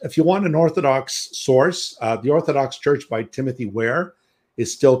 If you want an Orthodox source, The Orthodox Church by Timothy Ware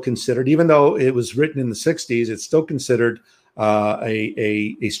is still considered, even though it was written in the 60s, it's still considered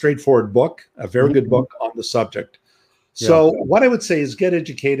a straightforward book, a very good book on the subject. So what I would say is get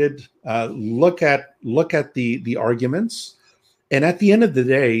educated, look at the arguments. And at the end of the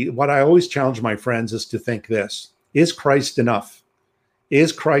day, what I always challenge my friends is to think this: is Christ enough?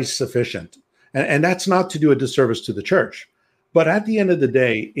 Is Christ sufficient? And that's not to do a disservice to the church. But at the end of the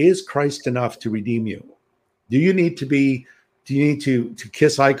day, is Christ enough to redeem you? Do you need to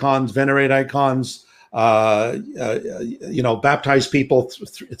kiss icons, venerate icons, baptize people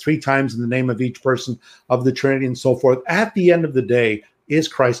three times in the name of each person of the Trinity and so forth? At the end of the day, is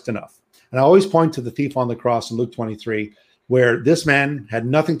Christ enough? And I always point to the thief on the cross in Luke 23, where this man had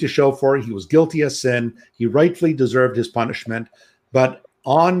nothing to show for it. He was guilty of sin. He rightfully deserved his punishment. But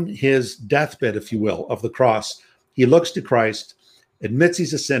on his deathbed, if you will, of the cross, he looks to Christ, admits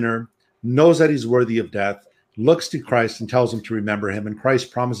he's a sinner, knows that he's worthy of death, looks to Christ and tells him to remember him. And Christ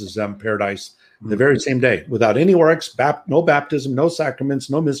promises them paradise the very same day, without any works, no baptism, no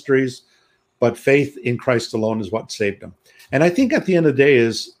sacraments, no mysteries, but faith in Christ alone is what saved him. And I think at the end of the day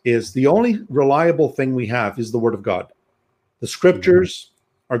is the only reliable thing we have is the Word of God. The Scriptures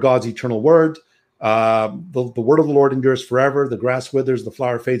are God's eternal Word. The word of the Lord endures forever. The grass withers, the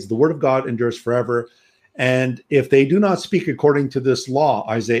flower fades. The Word of God endures forever. And if they do not speak according to this law,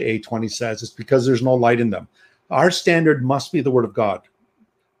 Isaiah 8:20 says, it's because there's no light in them. Our standard must be the Word of God.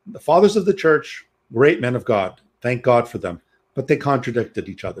 The fathers of the church, great men of God, thank God for them, but they contradicted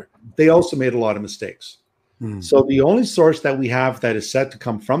each other. They also made a lot of mistakes. So the only source that we have that is said to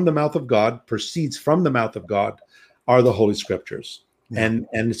come from the mouth of God, proceeds from the mouth of God, are the Holy Scriptures. And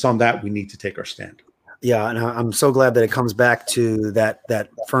it's on that we need to take our stand. Yeah, and I'm so glad that it comes back to that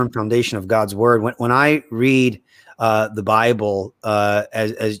firm foundation of God's Word. When I read the Bible,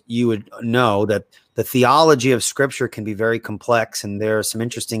 as you would know, that the theology of Scripture can be very complex, and there are some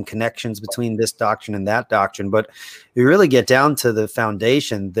interesting connections between this doctrine and that doctrine. But you really get down to the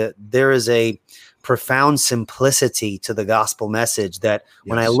foundation that there is a profound simplicity to the gospel message that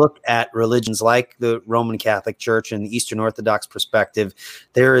when I look at religions like the Roman Catholic Church and the Eastern Orthodox perspective,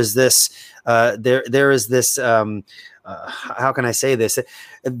 there is this, how can I say this?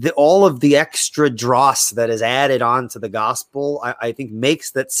 All of the extra dross that is added on to the gospel, I think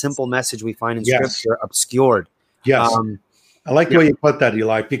makes that simple message we find in Scripture obscured. Yes. I like the way you put that,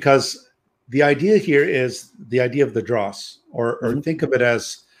 Eli, because the idea here is the idea of the dross, or think of it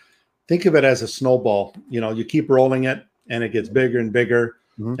as a snowball. You keep rolling it and it gets bigger and bigger,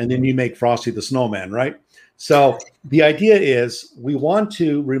 and then you make Frosty the Snowman, right? So the idea is we want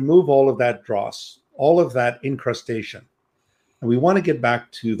to remove all of that dross, all of that incrustation, and we want to get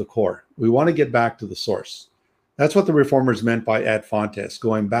back to the core. We want to get back to the source. That's what the reformers meant by ad fontes,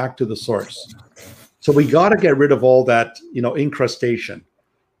 going back to the source. So we got to get rid of all that, incrustation,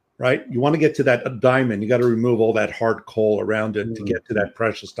 right? You want to get to that diamond. You got to remove all that hard coal around it to get to that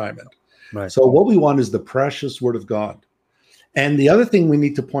precious diamond. Right. So what we want is the precious word of God. And the other thing we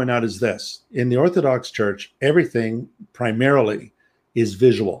need to point out is this. In the Orthodox Church, everything primarily is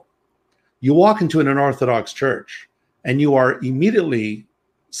visual. You walk into an Orthodox church and you are immediately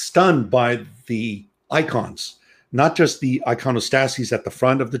stunned by the icons, not just the iconostases at the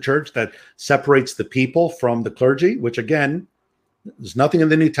front of the church that separates the people from the clergy, which again, there's nothing in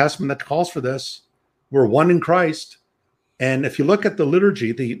the New Testament that calls for this. We're one in Christ. And if you look at the liturgy,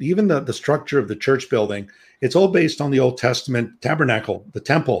 even the structure of the church building, it's all based on the Old Testament tabernacle, the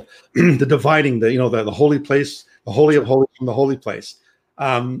temple, the dividing, the holy place, the holy of holies from the holy place.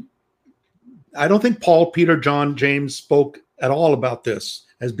 I don't think Paul, Peter, John, James spoke at all about this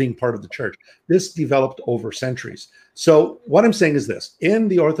as being part of the church. This developed over centuries. So what I'm saying is this: in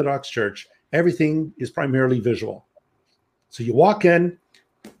the Orthodox Church, everything is primarily visual. So you walk in,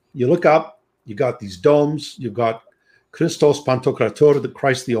 you look up, you got these domes, you've got Christos Pantokrator, the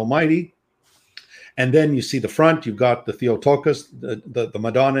Christ the Almighty. And then you see the front, you've got the Theotokos, the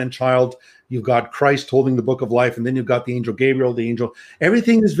Madonna and child, you've got Christ holding the book of life, and then you've got the angel Gabriel, the angel.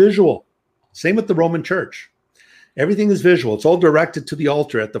 Everything is visual. Same with the Roman Church. Everything is visual. It's all directed to the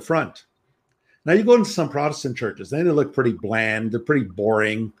altar at the front. Now you go into some Protestant churches, they look pretty bland, they're pretty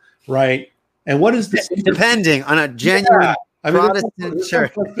boring, right? And what is this? Depending on a genuine Protestant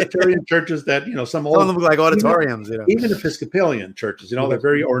church. Presbyterian churches that, some old, some of them look like auditoriums, even Episcopalian churches, they're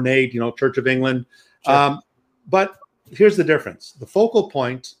very ornate, Church of England. Sure. But here's the difference. The focal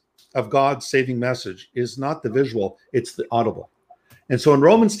point of God's saving message is not the visual, it's the audible. And so in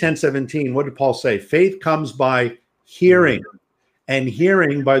Romans 10:17, what did Paul say? Faith comes by hearing, and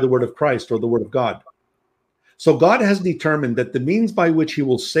hearing by the word of Christ, or the word of God. So God has determined that the means by which he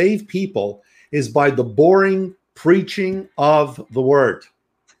will save people is by the boring preaching of the word.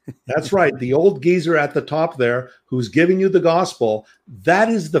 That's right. The old geezer at the top there who's giving you the gospel, that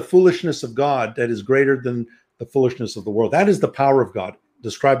is the foolishness of God that is greater than the foolishness of the world. That is the power of God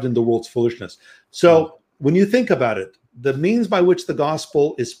described in the world's foolishness. So when you think about it, the means by which the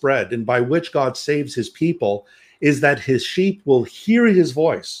gospel is spread and by which God saves his people is that his sheep will hear his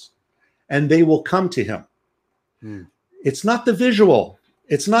voice and they will come to him. It's not the visual.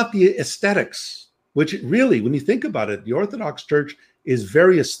 It's not the aesthetics, which really, when you think about it, the Orthodox Church is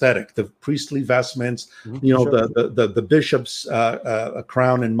very aesthetic. The priestly vestments, the bishop's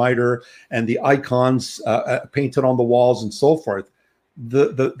crown and mitre, and the icons painted on the walls and so forth.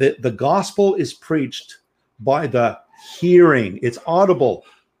 The gospel is preached by the hearing. It's audible.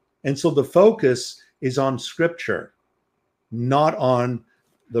 And so the focus is on scripture, not on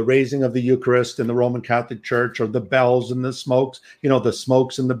the raising of the Eucharist in the Roman Catholic Church, or the bells and the smokes, the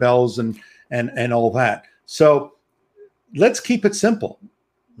smokes and the bells and all that. So let's keep it simple.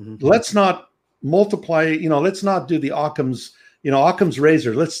 Let's not multiply, let's not do the Occam's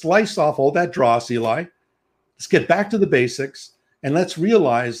razor. Let's slice off all that dross, Eli. Let's get back to the basics, and let's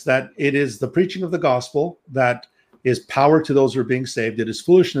realize that it is the preaching of the gospel that is power to those who are being saved. It is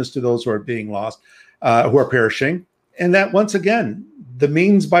foolishness to those who are being lost, who are perishing. And that, once again, the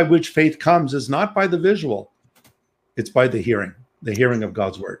means by which faith comes is not by the visual. It's by the hearing of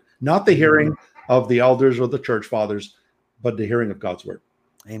God's word, not the hearing of the elders or the church fathers, but the hearing of God's word.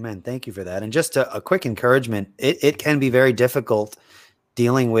 Amen. Thank you for that. And just a quick encouragement. It can be very difficult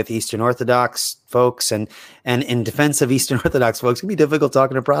dealing with Eastern Orthodox folks, and in defense of Eastern Orthodox folks, it can be difficult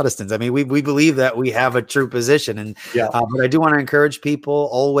talking to Protestants. I mean, we believe that we have a true position, and but I do want to encourage people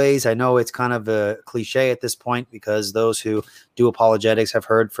always. I know it's kind of a cliche at this point, because those who do apologetics have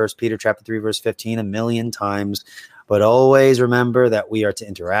heard 1 Peter chapter 3 verse 15 a million times. But always remember that we are to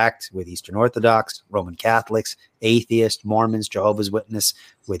interact with Eastern Orthodox, Roman Catholics, atheists, Mormons, Jehovah's Witness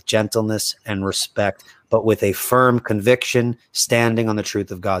with gentleness and respect, but with a firm conviction, standing on the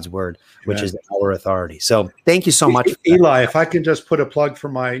truth of God's word, which is our authority. So thank you so much. Eli, if I can just put a plug for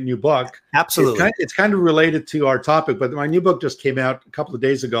my new book. Absolutely. It's kind of related to our topic, but my new book just came out a couple of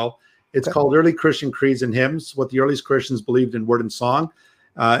days ago. It's called Early Christian Creeds and Hymns, What the Earliest Christians Believed in Word and Song.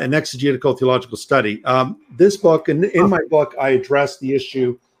 An exegetical theological study. This book, in my book, I address the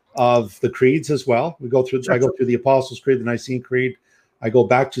issue of the creeds as well. I go through the Apostles' Creed, the Nicene Creed. I go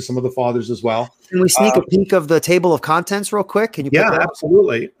back to some of the fathers as well. Can we sneak a peek of the table of contents real quick? Can you? Yeah,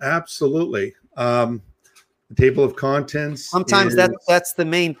 absolutely. The table of contents. Sometimes that's the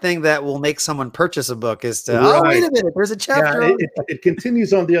main thing that will make someone purchase a book is to, Right. oh, wait a minute, there's a chapter. Yeah, it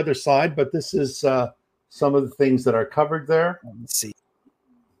continues on the other side, but this is some of the things that are covered there. Let's see.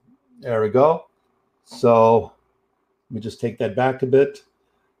 There we go. So let me just take that back a bit.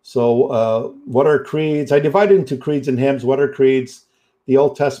 So what are creeds? I divided into creeds and hymns. What are creeds? The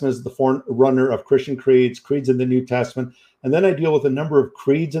Old Testament is the forerunner of Christian creeds, creeds in the New Testament. And then I deal with a number of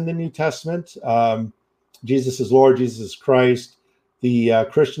creeds in the New Testament. Jesus is Lord, Jesus is Christ, the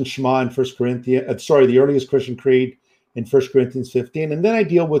Christian Shema in 1 Corinthians, the earliest Christian creed in 1 Corinthians 15. And then I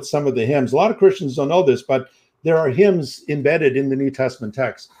deal with some of the hymns. A lot of Christians don't know this, but there are hymns embedded in the New Testament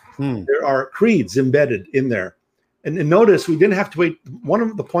text. There are creeds embedded in there. And notice we didn't have to wait. One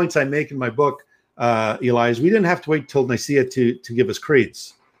of the points I make in my book, Eli, is we didn't have to wait till Nicaea to give us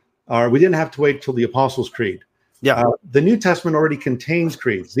creeds. Or we didn't have to wait till the Apostles' Creed. Yeah. The New Testament already contains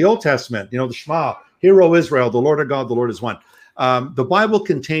creeds. The Old Testament, the Shema, Hear, O Israel, the Lord our God, the Lord is one. The Bible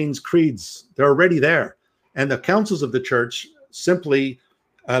contains creeds. They're already there. And the councils of the church simply,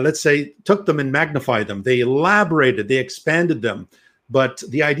 let's say, took them and magnified them. They elaborated, they expanded them. But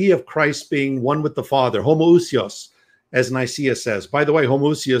the idea of Christ being one with the Father, homoousios, as Nicaea says. By the way,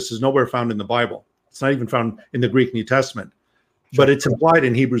 homoousios is nowhere found in the Bible. It's not even found in the Greek New Testament. But it's implied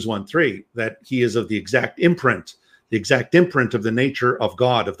in Hebrews 1:3 that he is of the exact imprint of the nature of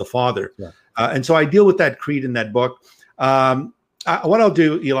God, of the Father. Yeah. And so I deal with that creed in that book. What I'll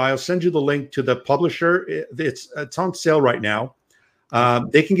do, Eli, I'll send you the link to the publisher. It's on sale right now.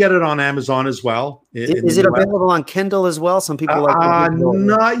 They can get it on Amazon as well. Is it available on Kindle as well? Some people like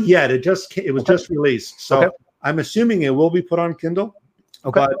not yet. It was just released. So I'm assuming it will be put on Kindle.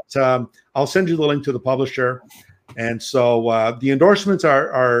 Okay. But I'll send you the link to the publisher. And so the endorsements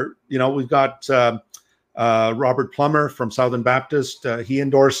are we've got Robert Plummer from Southern Baptist. He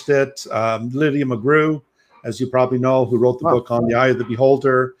endorsed it. Lydia McGrew, as you probably know, who wrote the book on the Eye of the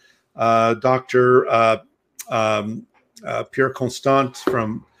Beholder. Dr. Pierre Constant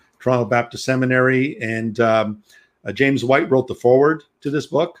from Toronto Baptist Seminary, and James White wrote the foreword to this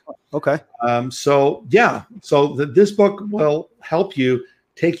book. Okay. So this book will help you,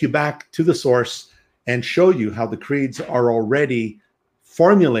 take you back to the source and show you how the creeds are already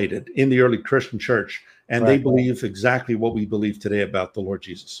formulated in the early Christian church. And they believe exactly what we believe today about the Lord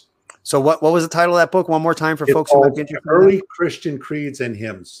Jesus. So what was the title of that book? One more time for folks who might be interested. Early Christian Creeds and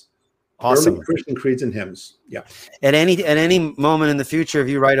Hymns. Awesome. Early Christian Creeds and Hymns. Yeah. At any moment in the future, if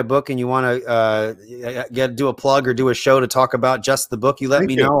you write a book and you want to do a plug or do a show to talk about just the book, you let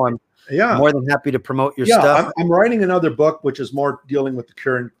me know. I'm more than happy to promote your stuff. I'm writing another book, which is more dealing with the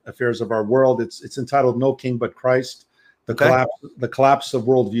current affairs of our world. It's entitled "No King But Christ: The Collapse of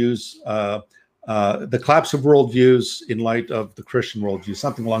Worldviews." The collapse of worldviews in light of the Christian worldview,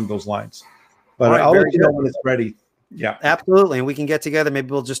 something along those lines. But I'll let you know when it's ready. Yeah, absolutely. And we can get together. Maybe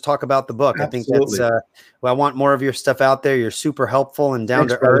we'll just talk about the book. Absolutely. I think that's, I want more of your stuff out there. You're super helpful and down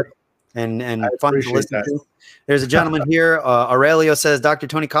to earth and fun to listen to. There's a gentleman here. Aurelio says, Dr.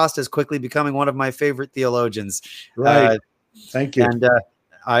 Tony Costa is quickly becoming one of my favorite theologians. Right. Thank you. And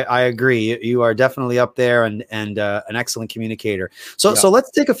I agree. You are definitely up there and an excellent communicator. So let's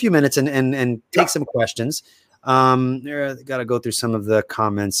take a few minutes and take some questions. Got to go through some of the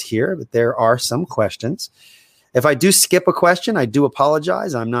comments here, but there are some questions. If I do skip a question, I do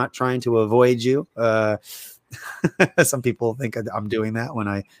apologize. I'm not trying to avoid you. Some people think I'm doing that when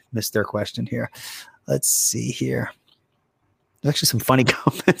I miss their question here. Let's see here. There's actually some funny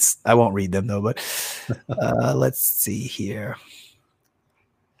comments. I won't read them though, but let's see here.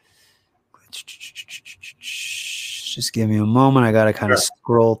 Just give me a moment. I got to kind of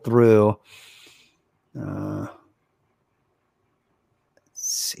scroll through. Let's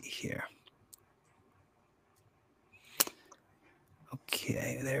see here.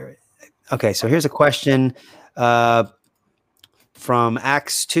 Okay, there. Okay, so here's a question from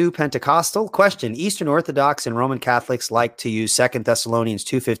Acts 2 Pentecostal. Question: Eastern Orthodox and Roman Catholics like to use 2 Thessalonians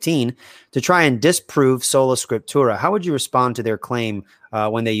 2:15 to try and disprove sola scriptura. How would you respond to their claim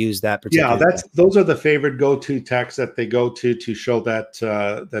when they use that particular? Yeah, those are the favorite go-to texts that they go to show that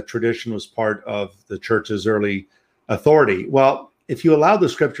that tradition was part of the church's early authority. Well, if you allow the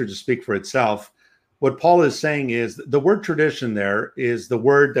scripture to speak for itself, what Paul is saying is the word tradition there is the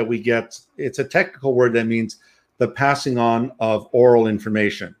word that we get. It's a technical word that means the passing on of oral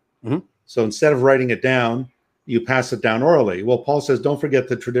information. Mm-hmm. So instead of writing it down, you pass it down orally. Well, Paul says, don't forget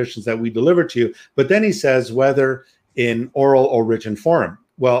the traditions that we deliver to you. But then he says, whether in oral or written form.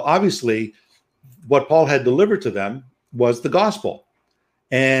 Well, obviously, what Paul had delivered to them was the gospel.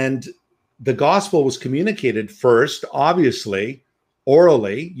 And the gospel was communicated first, obviously,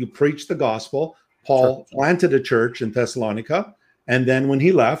 orally. You preach the gospel. Paul planted a church in Thessalonica, and then when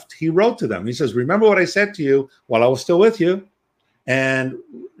he left, he wrote to them. He says, remember what I said to you while I was still with you, and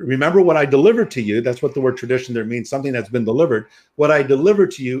remember what I delivered to you. That's what the word tradition there means, something that's been delivered. What I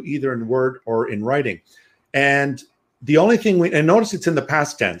delivered to you, either in word or in writing. And the only thing and notice it's in the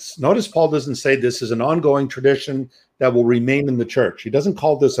past tense. Notice Paul doesn't say this is an ongoing tradition that will remain in the church. He doesn't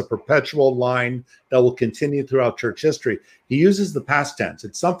call this a perpetual line that will continue throughout church history. He uses the past tense.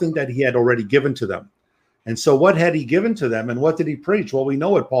 It's something that he had already given to them. And so what had he given to them, and what did he preach? Well, we know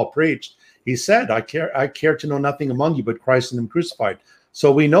what Paul preached. He said, I care to know nothing among you but Christ and him crucified.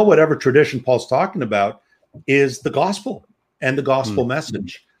 So we know whatever tradition Paul's talking about is the gospel and the gospel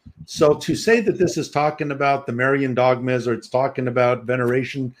message. So to say that this is talking about the Marian dogmas, or it's talking about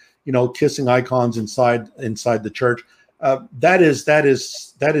veneration, kissing icons inside the church, that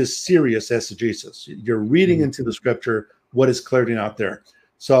is serious exegesis. You're reading into the scripture what is clearly out there.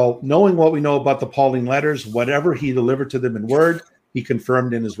 So knowing what we know about the Pauline letters, whatever he delivered to them in word, he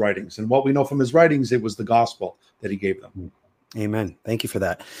confirmed in his writings. And what we know from his writings, it was the gospel that he gave them. Amen. Thank you for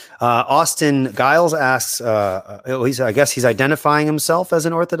that. Austin Giles asks, I guess he's identifying himself as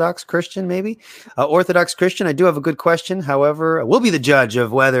an Orthodox Christian, maybe. Orthodox Christian, I do have a good question. However, we'll be the judge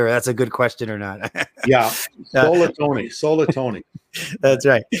of whether that's a good question or not. Yeah. Sola Tony. That's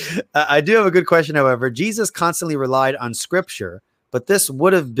right. I do have a good question. However, Jesus constantly relied on scripture, but this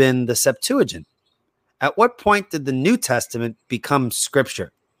would have been the Septuagint. At what point did the New Testament become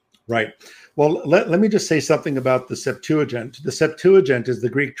scripture? Right. Well, let me just say something about the Septuagint. The Septuagint is the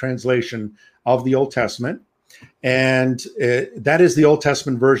Greek translation of the Old Testament, and that is the Old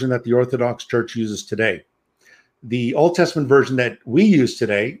Testament version that the Orthodox Church uses today. The Old Testament version that we use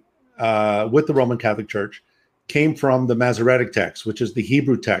today with the Roman Catholic Church came from the Masoretic text, which is the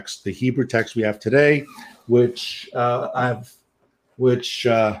Hebrew text we have today, which looks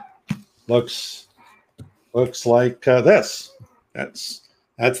like this.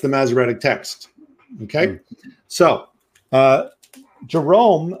 That's the Masoretic text. Okay. So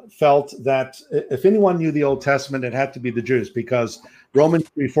Jerome felt that if anyone knew the Old Testament, it had to be the Jews, because Romans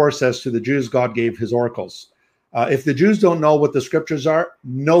 3:4 says to the Jews, God gave his oracles. If the Jews don't know what the scriptures are,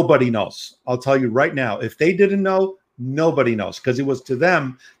 nobody knows. I'll tell you right now, if they didn't know, nobody knows, because it was to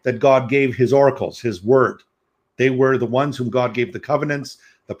them that God gave his oracles, his word. They were the ones whom God gave the covenants,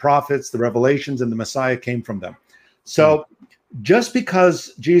 the prophets, the revelations, and the Messiah came from them. So just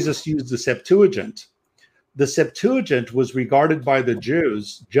because Jesus used the Septuagint was regarded by the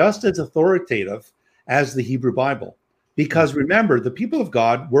Jews just as authoritative as the Hebrew Bible. Because remember, the people of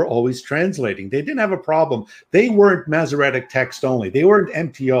God were always translating. They didn't have a problem. They weren't Masoretic text only. They weren't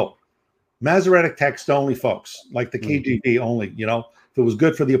MTO. Masoretic text only folks, like the KJV only. If it was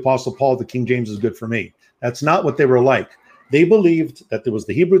good for the Apostle Paul, the King James is good for me. That's not what they were like. They believed that there was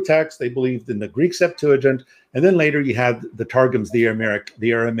the Hebrew text. They believed in the Greek Septuagint. And then later you had the Targums, the Aramaic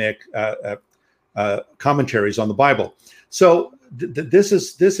commentaries on the Bible. So this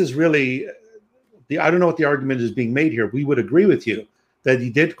is really, I don't know what the argument is being made here. We would agree with you that he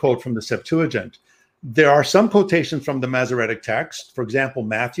did quote from the Septuagint. There are some quotations from the Masoretic text. For example,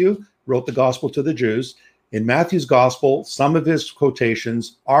 Matthew wrote the gospel to the Jews. In Matthew's gospel, some of his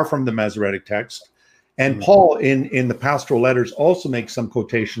quotations are from the Masoretic text. And Paul in the pastoral letters also makes some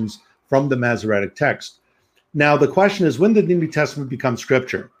quotations from the Masoretic text. Now, the question is, when did the New Testament become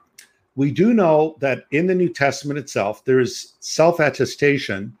scripture? We do know that in the New Testament itself, there is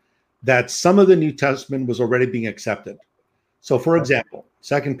self-attestation that some of the New Testament was already being accepted. So, for example,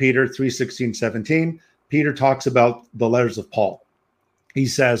 2 Peter 3:16, 17, Peter talks about the letters of Paul. He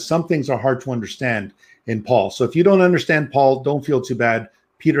says some things are hard to understand in Paul. So if you don't understand Paul, don't feel too bad.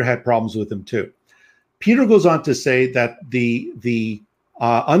 Peter had problems with him too. Peter goes on to say that the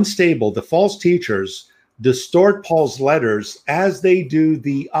unstable, the false teachers, distort Paul's letters as they do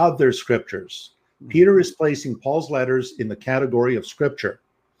the other scriptures. Peter is placing Paul's letters in the category of scripture.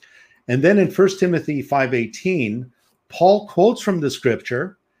 And then in 1 Timothy 5:18, Paul quotes from the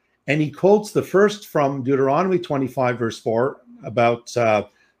scripture, and he quotes the first from Deuteronomy 25, verse 4, about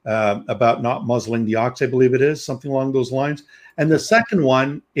not muzzling the ox, I believe it is, something along those lines. And the second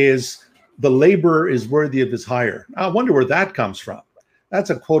one is, the laborer is worthy of his hire. I wonder where that comes from.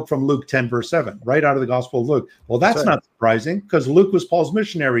 That's a quote from Luke 10, verse 7, right out of the Gospel of Luke. Well, that's not surprising, because Luke was Paul's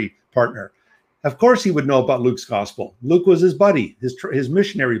missionary partner. Of course he would know about Luke's gospel. Luke was his buddy, his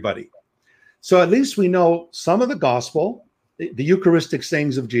missionary buddy. So at least we know some of the gospel, the Eucharistic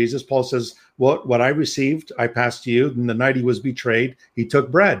sayings of Jesus. Paul says, what I received, I passed to you. And the night he was betrayed, he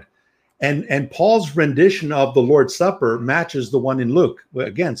took bread. And Paul's rendition of the Lord's Supper matches the one in Luke.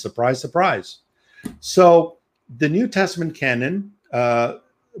 Again, surprise, surprise. So the New Testament canon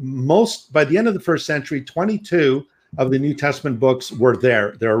by the end of the first century, 22 of the New Testament books were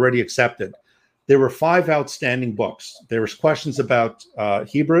there. They're already accepted. There were 5 outstanding books. There was questions about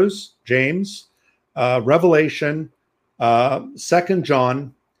Hebrews, James, Revelation, 2nd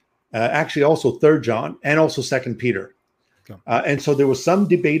John, actually also 3rd John, and also 2nd Peter. And so there was some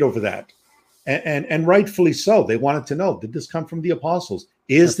debate over that. And rightfully so. They wanted to know, did this come from the apostles?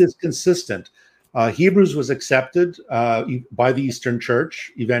 Is this consistent? Hebrews was accepted by the Eastern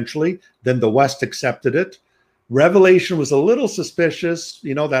Church eventually. Then the West accepted it. Revelation was a little suspicious,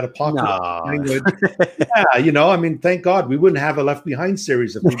 that apocryphal language. Yeah, I mean, thank God we wouldn't have a Left Behind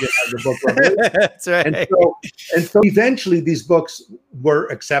series if we didn't have the book Revelation. That's right. And so eventually these books were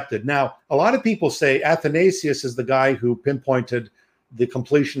accepted. Now, a lot of people say Athanasius is the guy who pinpointed the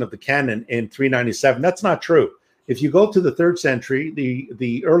completion of the canon in 397. That's not true. If you go to the 3rd century,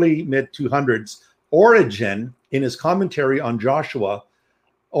 the early mid 200s, Origen, in his commentary on Joshua,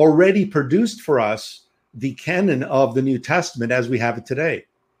 already produced for us the canon of the New Testament as we have it today.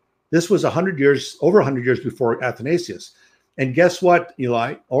 This was over 100 years before Athanasius. And guess what,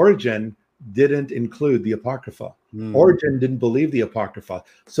 Eli? Origen didn't include the Apocrypha. Origen didn't believe the Apocrypha.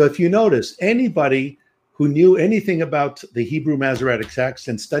 So if you notice, anybody who knew anything about the Hebrew Masoretic text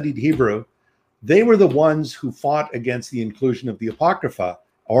and studied Hebrew, they were the ones who fought against the inclusion of the Apocrypha.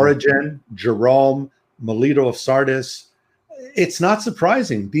 Origen, Jerome, Melito of Sardis. It's not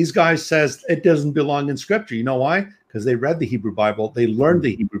surprising. These guys says it doesn't belong in Scripture. You know why? Because they read the Hebrew Bible, they learned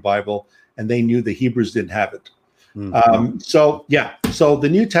the Hebrew Bible, and they knew the Hebrews didn't have it. So the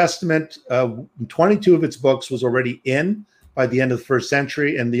New Testament, 22 of its books was already in by the end of the 1st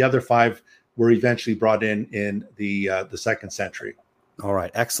century, and the other 5 were eventually brought in the 2nd century. All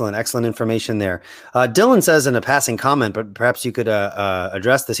right. Excellent information there. Dylan says in a passing comment, but perhaps you could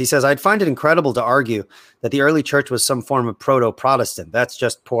address this. He says, I'd find it incredible to argue that the early church was some form of proto-Protestant. That's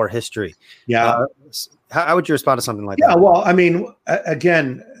just poor history. Yeah. How would you respond to something like that? Yeah, well, I mean,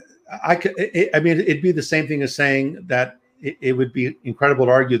 again, it'd be the same thing as saying that it would be incredible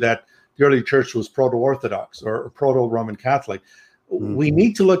to argue that the early church was proto-Orthodox or proto-Roman Catholic. We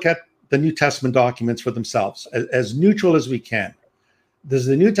need to look at the New Testament documents for themselves, as neutral as we can. Does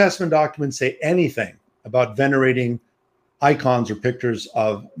the New Testament document say anything about venerating icons or pictures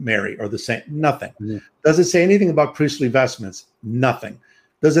of Mary or the saint? Nothing. Does it say anything about priestly vestments? Nothing.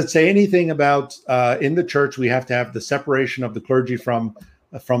 Does it say anything about in the church we have to have the separation of the clergy from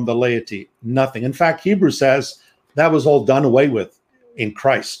the laity? Nothing. In fact, Hebrews says that was all done away with in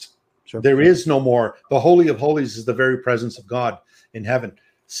Christ. Sure. There is no more. The Holy of Holies is the very presence of God in heaven.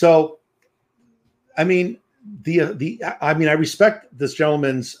 So, I mean, I respect this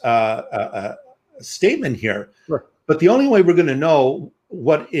gentleman's statement here, sure. But the only way we're going to know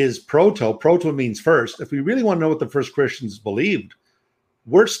what is proto means first. If we really want to know what the first Christians believed,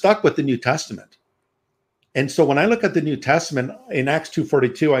 we're stuck with the New Testament. And so when I look at the New Testament in Acts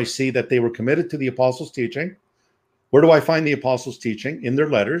 2:42, I see that they were committed to the apostles' teaching. Where do I find the apostles' teaching? In their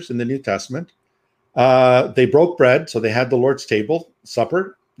letters in the New Testament. They broke bread, so they had the Lord's table,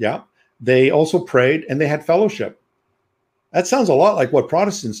 supper. Yeah. They also prayed and they had fellowship. That sounds a lot like what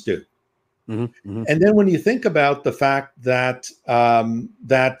Protestants do. And then when you think about the fact that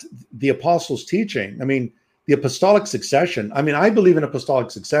that the apostles' teaching, I mean, the apostolic succession, I mean, I believe in apostolic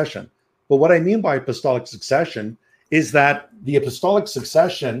succession. But what I mean by apostolic succession is that the apostolic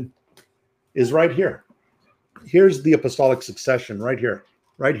succession is right here. Here's the apostolic succession right here,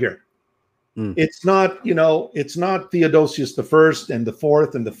 right here. It's not, it's not Theodosius the first and the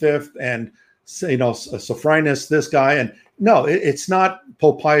fourth and the fifth and, Sophrinus, this guy. And no, it's not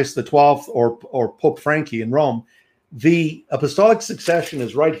Pope Pius the 12th or Pope Frankie in Rome. The apostolic succession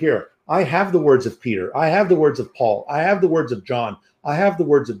is right here. I have the words of Peter. I have the words of Paul. I have the words of John. I have the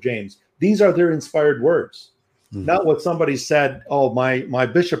words of James. These are their inspired words. Not what somebody said, oh, my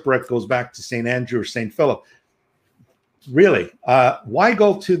bishopric goes back to St. Andrew or St. Philip. Really, why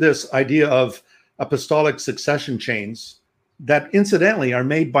go to this idea of apostolic succession chains that incidentally are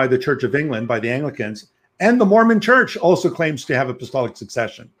made by the Church of England, by the Anglicans, and the Mormon Church also claims to have apostolic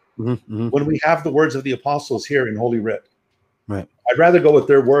succession when we have the words of the apostles here in Holy Writ. Right. I'd rather go with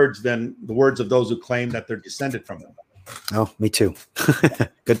their words than the words of those who claim that they're descended from them. Oh, me too.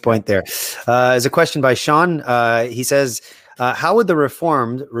 Good point there. There's a question by Sean. He says, how would the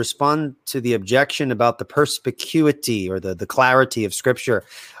Reformed respond to the objection about the perspicuity or the clarity of Scripture?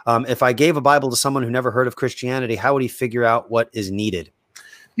 If I gave a Bible to someone who never heard of Christianity, how would he figure out what is needed?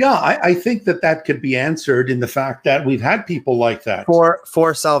 Yeah, I think that could be answered in the fact that we've had people like that.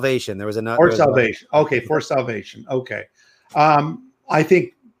 For salvation. There was another. For salvation. Okay, for salvation. Okay. I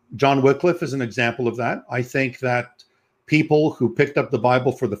think John Wycliffe is an example of that. I think that people who picked up the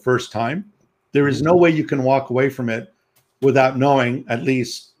Bible for the first time, there is no way you can walk away from it without knowing at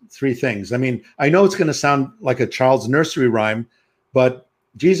least three things. I mean, I know it's going to sound like a child's nursery rhyme, but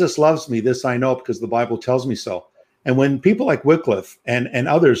Jesus loves me. This I know because the Bible tells me so. And when people like Wycliffe and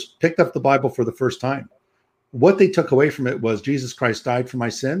others picked up the Bible for the first time, what they took away from it was Jesus Christ died for my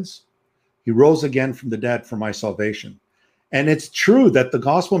sins. He rose again from the dead for my salvation. And it's true that the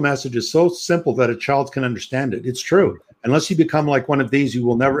gospel message is so simple that a child can understand it. It's true. Unless you become like one of these, you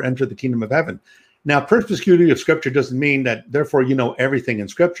will never enter the kingdom of heaven. Now, perspicuity of Scripture doesn't mean that therefore you know everything in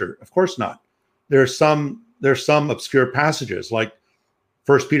Scripture. Of course not. There's some obscure passages like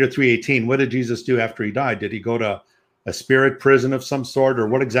 1 Peter 3:18. What did Jesus do after he died? Did he go to a spirit prison of some sort, or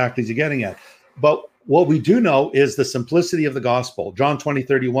what exactly is he getting at? But what we do know is the simplicity of the gospel. John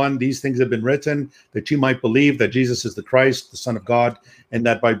 20:31, these things have been written that you might believe that Jesus is the Christ, the Son of God, and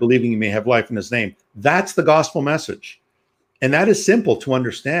that by believing you may have life in his name. That's the gospel message. And that is simple to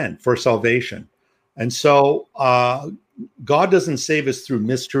understand for salvation. And so God doesn't save us through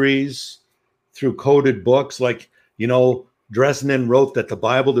mysteries, through coded books. Like, Dresden wrote that the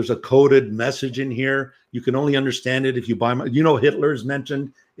Bible, there's a coded message in here. You can only understand it if you buy, Hitler's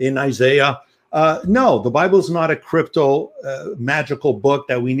mentioned in Isaiah. No, the Bible is not a crypto magical book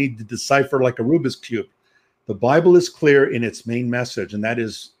that we need to decipher like a Rubik's Cube. The Bible is clear in its main message, and that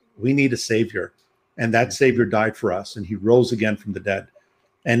is we need a Savior. And that Savior died for us, and he rose again from the dead.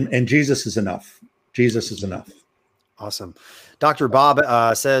 And Jesus is enough. Jesus is enough. Awesome. Dr.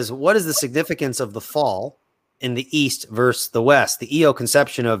 Bob says, what is the significance of the fall in the East versus the West? The EO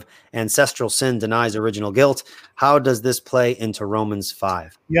conception of ancestral sin denies original guilt. How does this play into Romans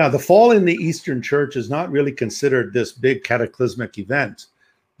 5? Yeah, the fall in the Eastern Church is not really considered this big cataclysmic event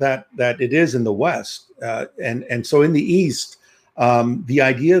that it is in the West. And so in the East, the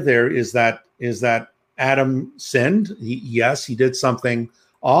idea there is that Adam sinned. He did something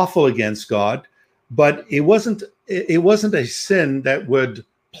awful against God, but it wasn't a sin that would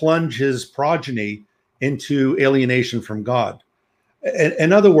plunge his progeny into alienation from God.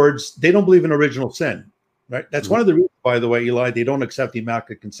 In other words, they don't believe in original sin, right? That's one of the reasons, by the way, Eli, they don't accept the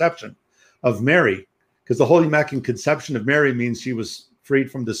Immaculate Conception of Mary, because the Holy Immaculate Conception of Mary means she was freed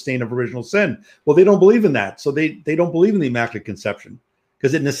from the stain of original sin. Well, they don't believe in that. So they don't believe in the Immaculate Conception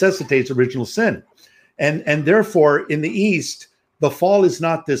because it necessitates original sin. And therefore, in the East, the fall is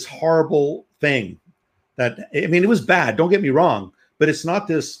not this horrible thing it was bad, don't get me wrong, but it's not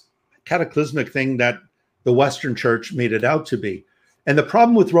this cataclysmic thing that the Western Church made it out to be. And the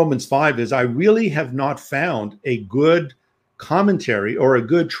problem with Romans 5 is I really have not found a good commentary or a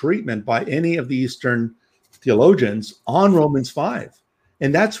good treatment by any of the Eastern theologians on Romans 5.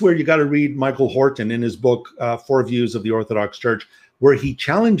 And that's where you got to read Michael Horton in his book, Four Views of the Orthodox Church, where he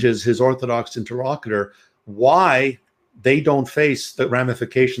challenges his Orthodox interlocutor why they don't face the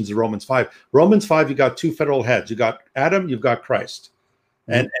ramifications of Romans 5. Romans 5, you got two federal heads. You got Adam, you've got Christ.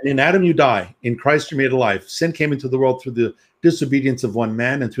 And in Adam you die. In Christ you're made alive. Sin came into the world through the disobedience of one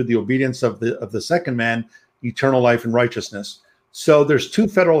man, and through the obedience of the second man, eternal life and righteousness. So there's two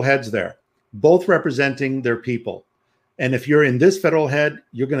federal heads there, both representing their people. And if you're in this federal head,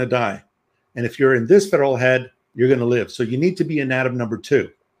 you're going to die. And if you're in this federal head, you're going to live. So you need to be in Adam number 2.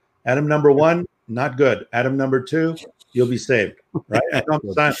 Adam number 1, not good. Adam number 2, you'll be saved, right?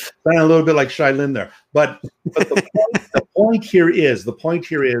 I'm sounding a little bit like Shai Lin there. But the point here is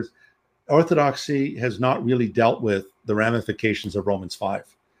Orthodoxy has not really dealt with the ramifications of Romans 5.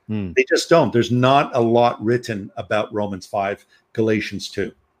 They just don't. There's not a lot written about Romans 5, Galatians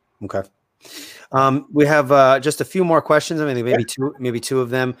 2. Okay. We have just a few more questions. I mean, maybe two of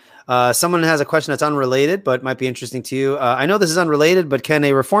them. Someone has a question that's unrelated, but might be interesting to you. I know this is unrelated, but can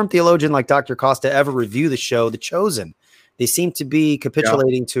a Reformed theologian like Dr. Costa ever review the show, The Chosen? They seem to be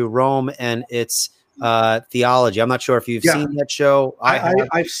capitulating to Rome and its theology. I'm not sure if you've seen that show.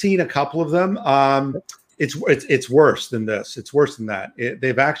 I've seen a couple of them. It's worse than this. It's worse than that.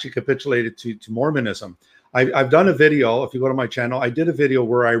 They've actually capitulated to Mormonism. I've done a video. If you go to my channel, I did a video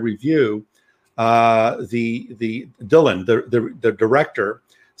where I review the Dylan, the director,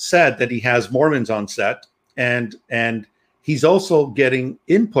 said that he has Mormons on set, and he's also getting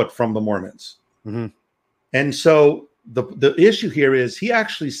input from the Mormons. Mm-hmm. And so the issue here is he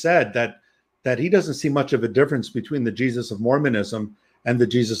actually said that he doesn't see much of a difference between the Jesus of Mormonism and the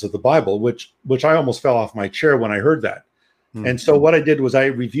Jesus of the Bible, which I almost fell off my chair when I heard that. Mm-hmm. And so what I did was I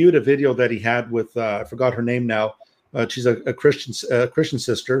reviewed a video that he had with I forgot her name now. She's a Christian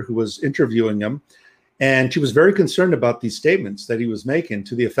sister who was interviewing him, and she was very concerned about these statements that he was making,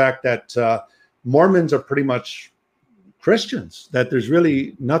 to the effect that Mormons are pretty much Christians, that there's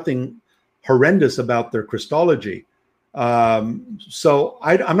really nothing horrendous about their Christology. So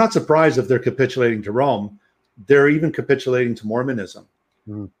I'm not surprised if they're capitulating to Rome. They're even capitulating to Mormonism.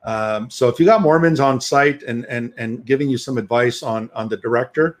 So if you got Mormons on site and giving you some advice on the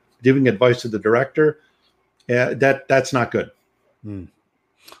director, giving advice to the director, that's not good.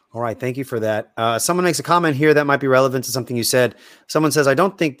 All right. Thank you for that. Someone makes a comment here that might be relevant to something you said. Someone says, I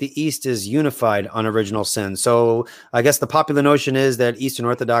don't think the East is unified on original sin. So I guess the popular notion is that Eastern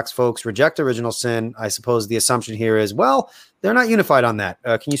Orthodox folks reject original sin. I suppose the assumption here is, well, they're not unified on that.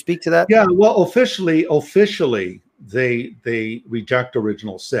 Can you speak to that? Yeah, well, officially, they reject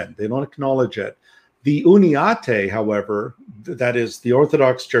original sin. They don't acknowledge it. The Uniate, however, that is the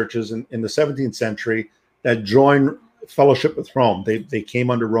Orthodox churches in the 17th century that joined fellowship with Rome. They came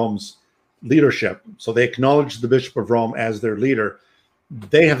under Rome's leadership. So they acknowledged the Bishop of Rome as their leader.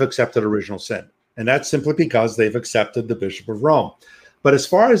 They have accepted original sin. And that's simply because they've accepted the Bishop of Rome. But as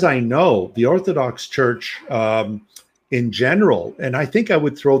far as I know, the Orthodox Church in general, and I think I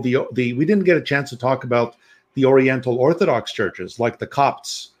would throw we didn't get a chance to talk about the Oriental Orthodox churches like the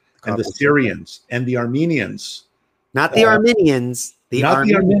Copts and the Syrians and the Armenians. Not the Armenians. The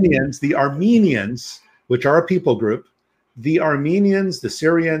Armenians, which are a people group. The Armenians, the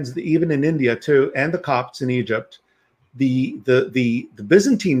Syrians, even in India too, and the Copts in Egypt, the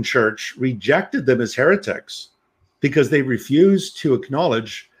Byzantine Church rejected them as heretics because they refused to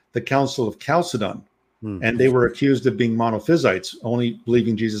acknowledge the Council of Chalcedon, and they were accused of being monophysites, only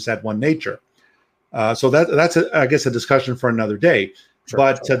believing Jesus had one nature. So that's I guess a discussion for another day. Sure,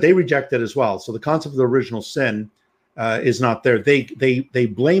 but they reject it as well. So the concept of the original sin is not there.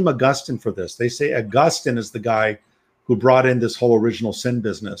 They blame Augustine for this. They say Augustine is the guy who brought in this whole original sin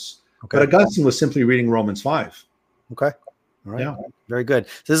business. Okay. But Augustine was simply reading Romans 5. Okay. All right. Yeah. Very good.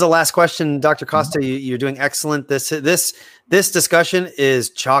 So this is the last question, Dr. Costa. You're doing excellent. This discussion is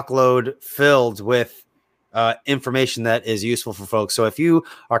chock-load filled with information that is useful for folks. So if you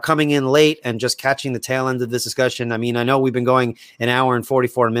are coming in late and just catching the tail end of this discussion, I mean, I know we've been going an hour and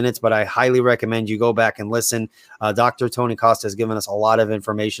 44 minutes, but I highly recommend you go back and listen. Dr. Tony Costa has given us a lot of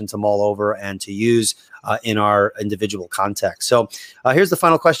information to mull over and to use in our individual context. So here's the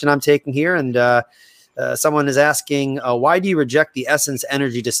final question I'm taking here. And someone is asking, why do you reject the essence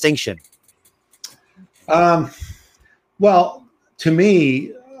energy distinction? Well, to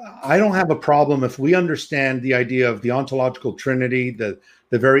me, I don't have a problem if we understand the idea of the ontological Trinity, the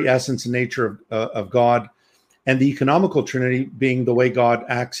very essence and nature of God, and the economical Trinity being the way God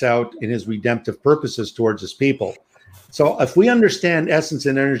acts out in his redemptive purposes towards his people. So if we understand essence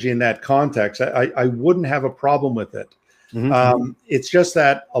and energy in that context, I wouldn't have a problem with it. It's just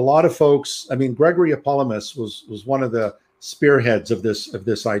that a lot of folks, I mean, Gregory of Palamas was one of the spearheads of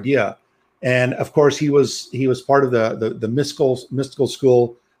this idea. And of course, he was part of the mystical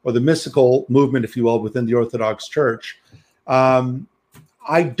school, or the mystical movement, if you will, within the Orthodox Church.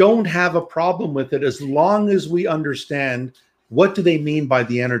 I don't have a problem with it as long as we understand what do they mean by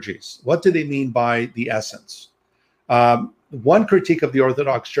the energies? What do they mean by the essence? One critique of the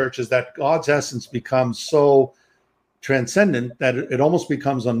Orthodox Church is that God's essence becomes so transcendent that it almost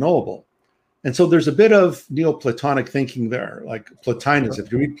becomes unknowable. And so there's a bit of Neoplatonic thinking there, like Plotinus.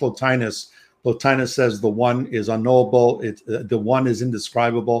 If you read Plotinus says the one is unknowable, the one is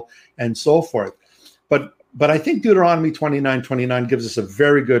indescribable, and so forth. But I think Deuteronomy 29:29 gives us a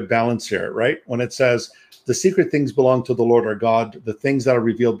very good balance here, right? When it says, the secret things belong to the Lord our God, the things that are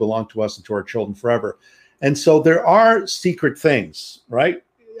revealed belong to us and to our children forever. And so there are secret things, right?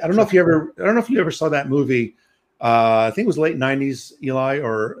 I don't know if you ever saw that movie. I think it was late 90s, Eli,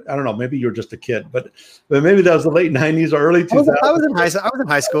 or I don't know, maybe you were just a kid, but maybe that was the late 90s or early 2000s. I was in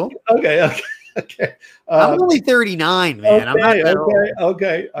high school. Okay. I'm only 39, man. I'm not that old.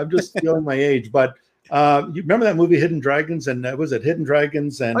 Okay. I'm just feeling my age, but you remember that movie Hidden Dragons, and was it Hidden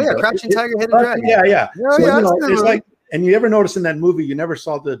Dragons? And Crouching Tiger, Hidden Dragon. Yeah. Oh, so, it's like, and you ever notice in that movie, you never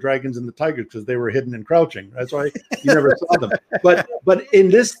saw the dragons and the tigers because they were hidden and crouching. That's why you never saw them. But in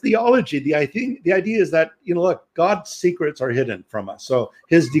this theology, the idea is that, look, God's secrets are hidden from us. So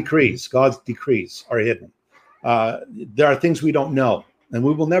his decrees, God's decrees are hidden. There are things we don't know, and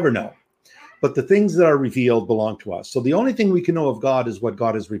we will never know. But the things that are revealed belong to us. So the only thing we can know of God is what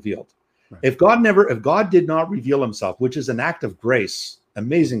God has revealed. Right. If God did not reveal himself, which is an act of grace,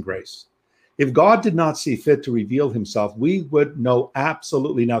 amazing grace, if God did not see fit to reveal himself, we would know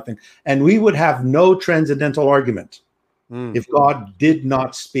absolutely nothing. And we would have no transcendental argument if God did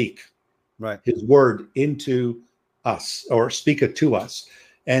not speak his word into us or speak it to us.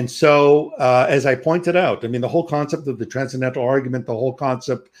 And so, as I pointed out, I mean, the whole concept of the transcendental argument, the whole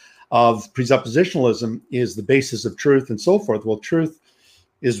concept of presuppositionalism is the basis of truth and so forth. Well, truth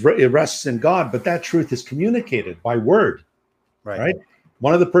it rests in God, but that truth is communicated by word, right?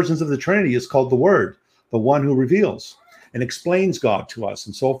 One of the persons of the Trinity is called the Word, the one who reveals and explains God to us,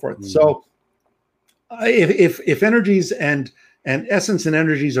 and so forth. So, if energies and essence and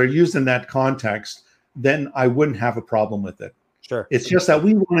energies are used in that context, then I wouldn't have a problem with it. Sure. It's just that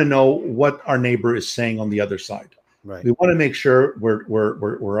we want to know what our neighbor is saying on the other side. Right. We want to make sure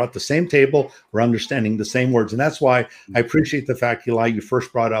we're at the same table, we're understanding the same words, and that's why I appreciate the fact, Eli, you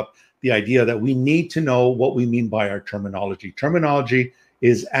first brought up the idea that we need to know what we mean by our terminology. Terminology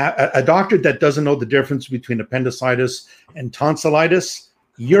is a doctor that doesn't know the difference between appendicitis and tonsillitis.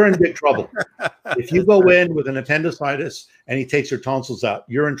 You're in big trouble. If you go in with an appendicitis and he takes your tonsils out,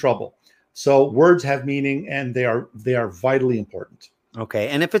 you're in trouble. So words have meaning, and they are vitally important. Okay.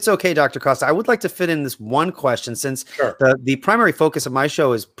 And if it's okay, Dr. Costa, I would like to fit in this one question, since Sure. the primary focus of my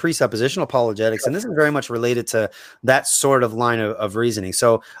show is presuppositional apologetics, and this is very much related to that sort of line of reasoning.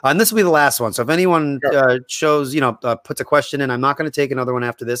 So, and this will be the last one. So if anyone shows, puts a question in, I'm not going to take another one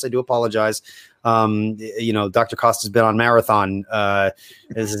after this. I do apologize. Dr. Costa's been on marathon.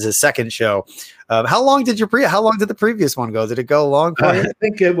 This is his second show. How long did the previous one go? Did it go long for you? I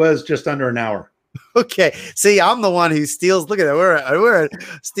think it was just under an hour. Okay. See, I'm the one who steals. Look at that. We're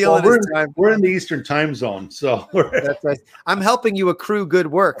stealing his time. We're in the Eastern time zone. So that's right. I'm helping you accrue good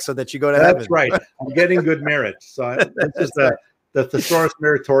work so that you go to heaven. That's right. I'm getting good merit. So this is the thesaurus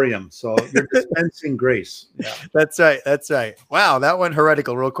meritorium. So you're dispensing grace. Yeah. That's right. That's right. Wow. That went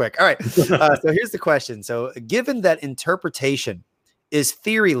heretical real quick. All right. So here's the question. So given that interpretation is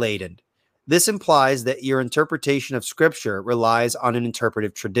theory laden, this implies that your interpretation of scripture relies on an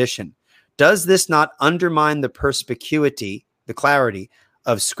interpretive tradition. Does this not undermine the perspicuity, the clarity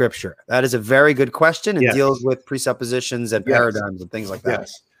of scripture? That is a very good question, and deals with presuppositions and paradigms and things like that.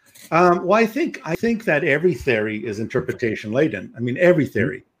 Yes. Well, I think that every theory is interpretation laden. I mean, every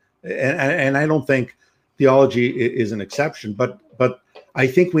theory, and I don't think theology is an exception. But I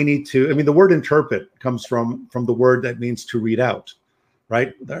think we need to. I mean, the word interpret comes from the word that means to read out.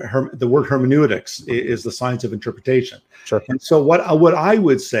 Right, the word hermeneutics is the science of interpretation. Sure. And so what I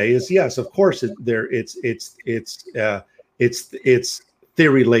would say is, yes, of course, it's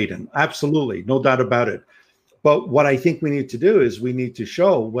theory laden, absolutely, no doubt about it. But what I think we need to do is we need to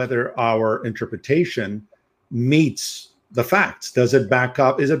show whether our interpretation meets the facts. Does it back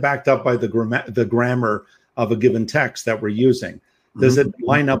up? Is it backed up by the grammar of a given text that we're using? Does it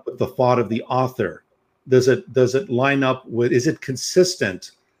line up with the thought of the author? Does it line up with, is it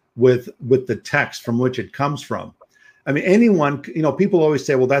consistent with the text from which it comes from? I mean, anyone, people always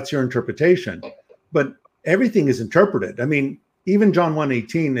say, well, that's your interpretation, but everything is interpreted. I mean, even John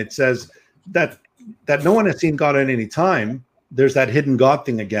 1:18, it says that no one has seen God at any time. There's that hidden God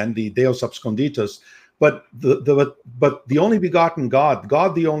thing again, the Deus absconditus, but the only begotten God,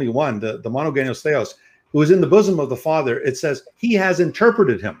 the only one, the monogenes Theos, who is in the bosom of the Father, it says he has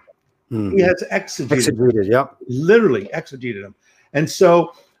interpreted him. He has exegeted, literally exegeted him. And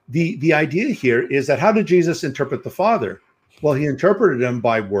so the idea here is that how did Jesus interpret the Father? Well, he interpreted him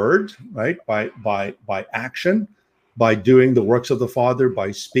by word, right? By action, by doing the works of the Father,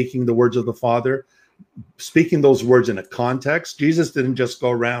 by speaking the words of the Father, speaking those words in a context. Jesus didn't just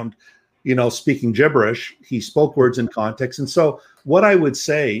go around, speaking gibberish. He spoke words in context. And so what I would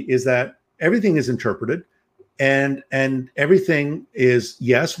say is that everything is interpreted. And everything is,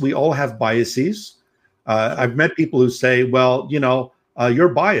 yes, we all have biases. I've met people who say, well, you're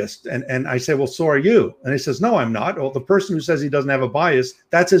biased. And I say, well, so are you. And he says, no, I'm not. Well, the person who says he doesn't have a bias,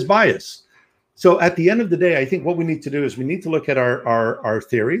 that's his bias. So at the end of the day, I think what we need to do is we need to look at our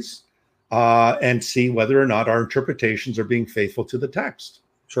theories and see whether or not our interpretations are being faithful to the text.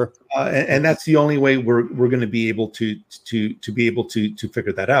 Sure. And that's the only way we're going to be able to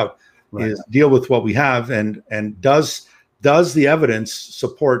figure that out. Right. Is deal with what we have, and does the evidence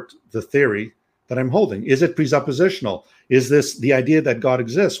support the theory that I'm holding? Is it presuppositional? Is this the idea that God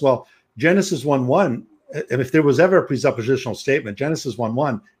exists? Well, Genesis 1:1, and if there was ever a presuppositional statement, Genesis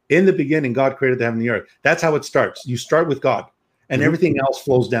 1:1, in the beginning, God created the heaven and the earth. That's how it starts. You start with God, and everything else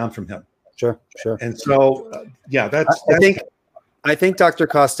flows down from Him. Sure. And so, that's I think, Dr.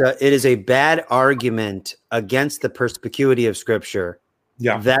 Costa, it is a bad argument against the perspicuity of Scripture.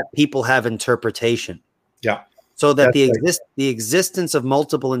 That people have interpretation. So that the existence of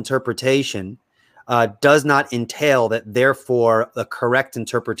multiple interpretation does not entail that therefore the correct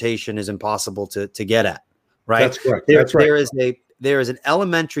interpretation is impossible to get at. Right? That's correct. There is an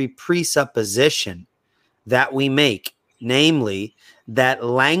elementary presupposition that we make, namely that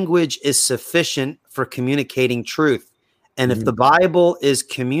language is sufficient for communicating truth. And if the Bible is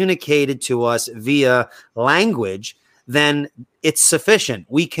communicated to us via language, then it's sufficient.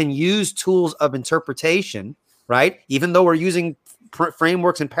 We can use tools of interpretation, right? Even though we're using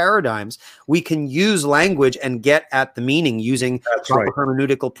frameworks and paradigms, we can use language and get at the meaning using proper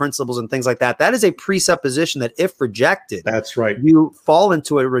hermeneutical principles and things like that. That is a presupposition that, if rejected, that's right, you fall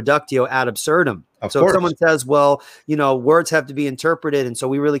into a reductio ad absurdum. If someone says, well, words have to be interpreted, and so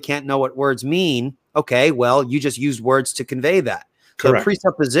we really can't know what words mean. Okay, well, you just used words to convey that. So the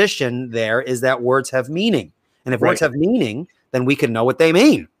presupposition there is that words have meaning. And if words have meaning, then we can know what they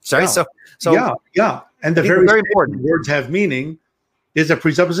mean. Sorry. So yeah. And the very important words have meaning is a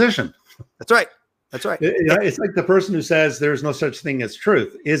presupposition. That's right. That's right. It's like the person who says there's no such thing as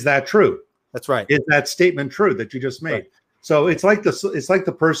truth. Is that true? That's right. Is that statement true that you just made? Right. So it's like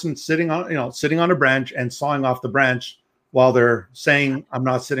the person sitting on a branch and sawing off the branch while they're saying, I'm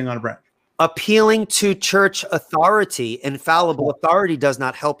not sitting on a branch. Appealing to church authority, infallible authority, does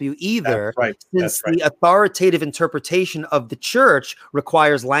not help you either. That's right. Since the authoritative interpretation of the church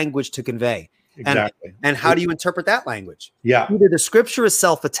requires language to convey. Exactly. And how do you interpret that language? Yeah. Either the scripture is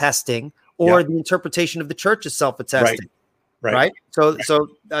self-attesting or the interpretation of the church is self-attesting. Right. So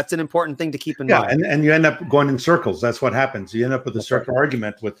that's an important thing to keep in mind. And you end up going in circles. That's what happens. You end up with a circle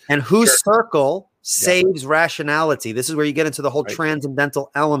argument with. And whose circle saves rationality? This is where you get into the whole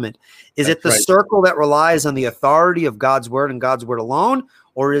transcendental element. Is it the circle that relies on the authority of God's word and God's word alone?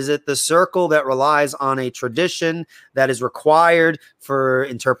 Or is it the circle that relies on a tradition that is required for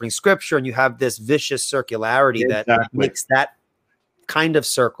interpreting scripture? And you have this vicious circularity that makes that kind of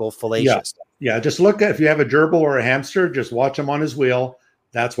circle fallacious. Yeah, just look at, if you have a gerbil or a hamster, just watch him on his wheel.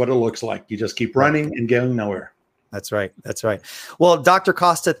 That's what it looks like. You just keep running and going nowhere. That's right. That's right. Well, Dr.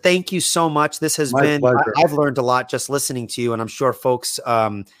 Costa, thank you so much. This has been, I've learned a lot just listening to you, and I'm sure folks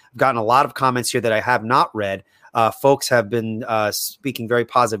have gotten a lot of comments here that I have not read. Folks have been speaking very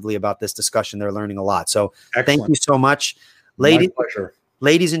positively about this discussion. They're learning a lot. So Thank you so much. My pleasure.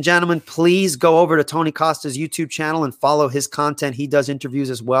 Ladies and gentlemen, please go over to Tony Costa's YouTube channel and follow his content. He does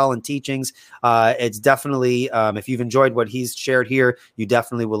interviews as well and teachings. It's definitely, if you've enjoyed what he's shared here, you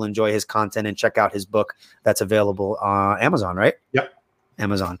definitely will enjoy his content, and check out his book that's available on Amazon, right? Yep.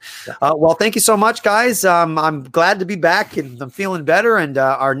 Amazon. Yeah. Well, thank you so much, guys. I'm glad to be back, and I'm feeling better. And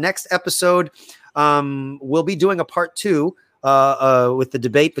our next episode, we'll be doing a part 2 with the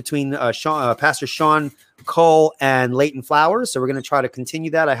debate between Pastor Sean Cole and Leighton Flowers. So we're going to try to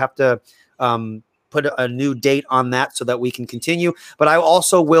continue that. I have to put a new date on that so that we can continue. But I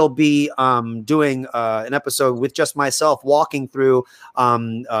also will be doing an episode with just myself, walking through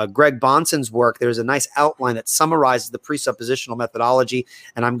Greg Bonson's work. There's a nice outline that summarizes the presuppositional methodology,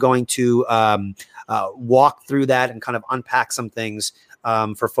 and I'm going to walk through that and kind of unpack some things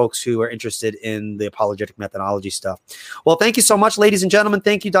for folks who are interested in the apologetic methodology stuff. Well, thank you so much, ladies and gentlemen.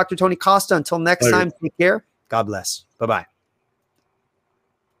 Thank you, Dr. Tony Costa. Until next time, take care. God bless. Bye-bye.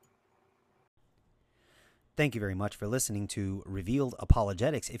 Thank you very much for listening to Revealed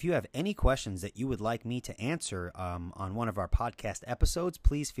Apologetics. If you have any questions that you would like me to answer on one of our podcast episodes,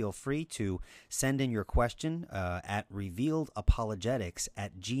 please feel free to send in your question at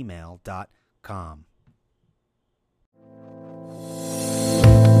revealedapologetics@gmail.com.